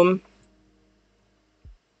 so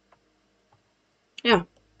yeah.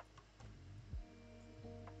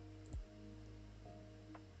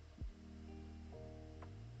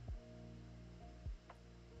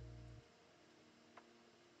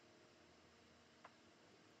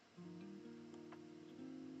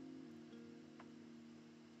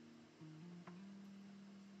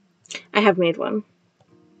 I have made one.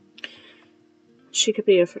 She could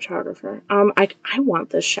be a photographer. I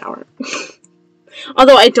want this shower.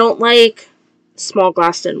 Although I don't like small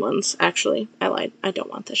glassed-in ones, actually. I lied. I don't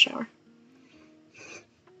want this shower.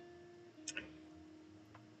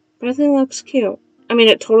 But I think it looks cute. I mean,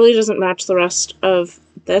 it totally doesn't match the rest of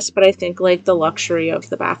this, but I think, like, the luxury of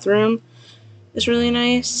the bathroom is really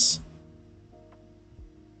nice.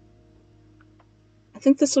 I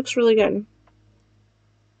think this looks really good.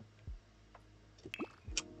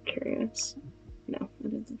 Curious. No, I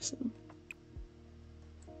didn't think so.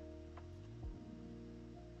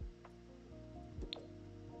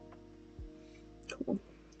 Cool.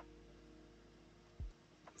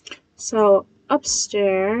 So,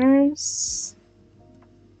 upstairs,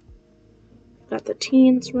 we've got the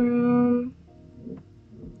teens room.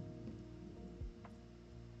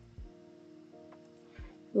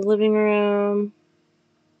 The living room.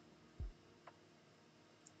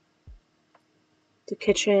 The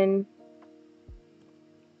kitchen.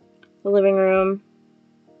 The living room.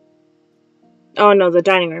 Oh no, the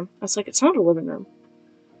dining room. I was like, it's not a living room.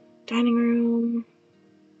 Dining room.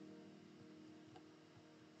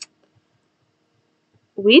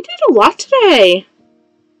 We did a lot today.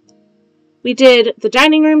 We did the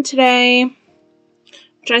dining room today,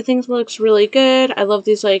 which I think looks really good. I love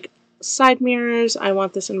these like side mirrors. I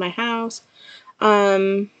want this in my house.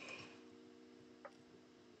 I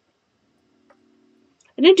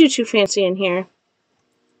didn't do too fancy in here.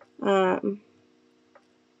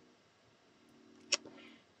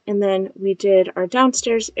 And then we did our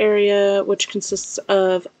downstairs area, which consists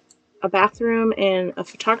of a bathroom and a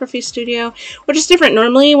photography studio, which is different.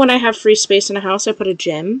 Normally, when I have free space in a house, I put a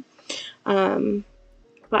gym. But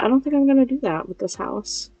I don't think I'm going to do that with this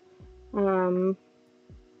house.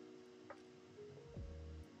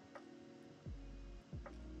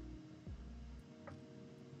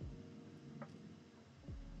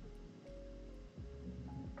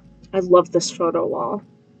 I love this photo wall.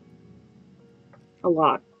 A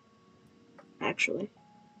lot, actually.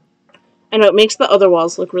 I know it makes the other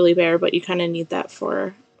walls look really bare, but you kind of need that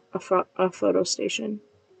for a photo station.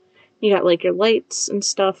 You got like your lights and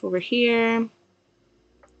stuff over here.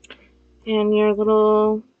 And your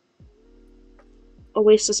little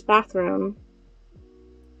Oasis bathroom.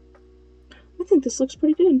 I think this looks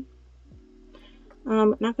pretty good.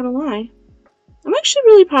 Not gonna lie. I'm actually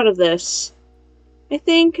really proud of this. I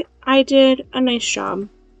think I did a nice job.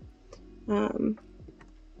 I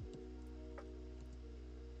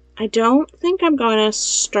don't think I'm going to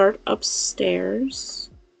start upstairs.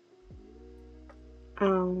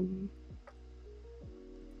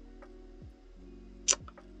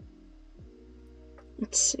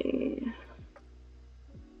 Let's see.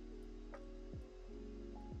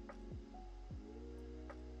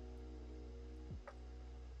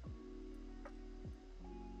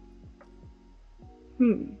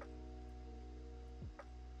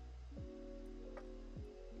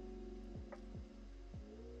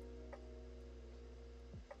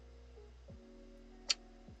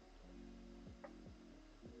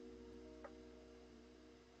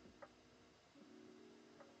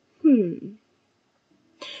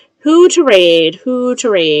 Who to raid? Who to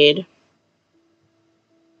raid?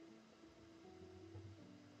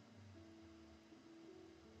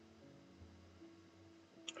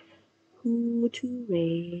 Who to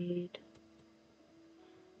raid?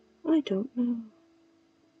 I don't know.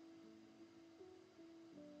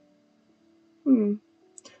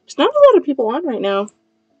 There's not a lot of people on right now.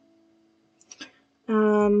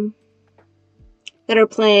 That are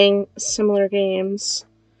playing similar games.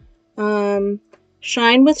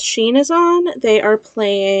 Shine with Sheen is on. They are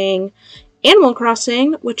playing Animal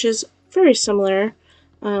Crossing, which is very similar.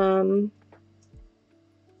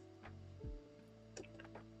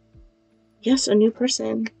 Yes, a new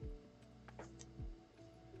person.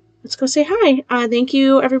 Let's go say hi. Thank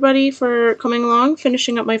you, everybody, for coming along,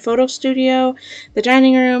 finishing up my photo studio, the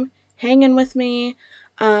dining room, hanging with me.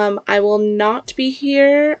 I will not be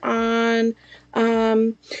here on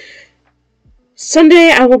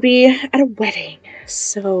Sunday. I will be at a wedding.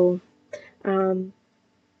 So,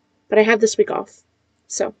 but I have this week off.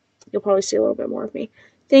 So, you'll probably see a little bit more of me.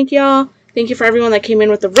 Thank y'all. Thank you for everyone that came in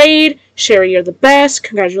with the raid. Sherry, you're the best.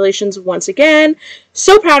 Congratulations once again.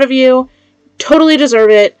 So proud of you. Totally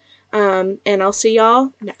deserve it. And I'll see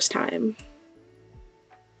y'all next time.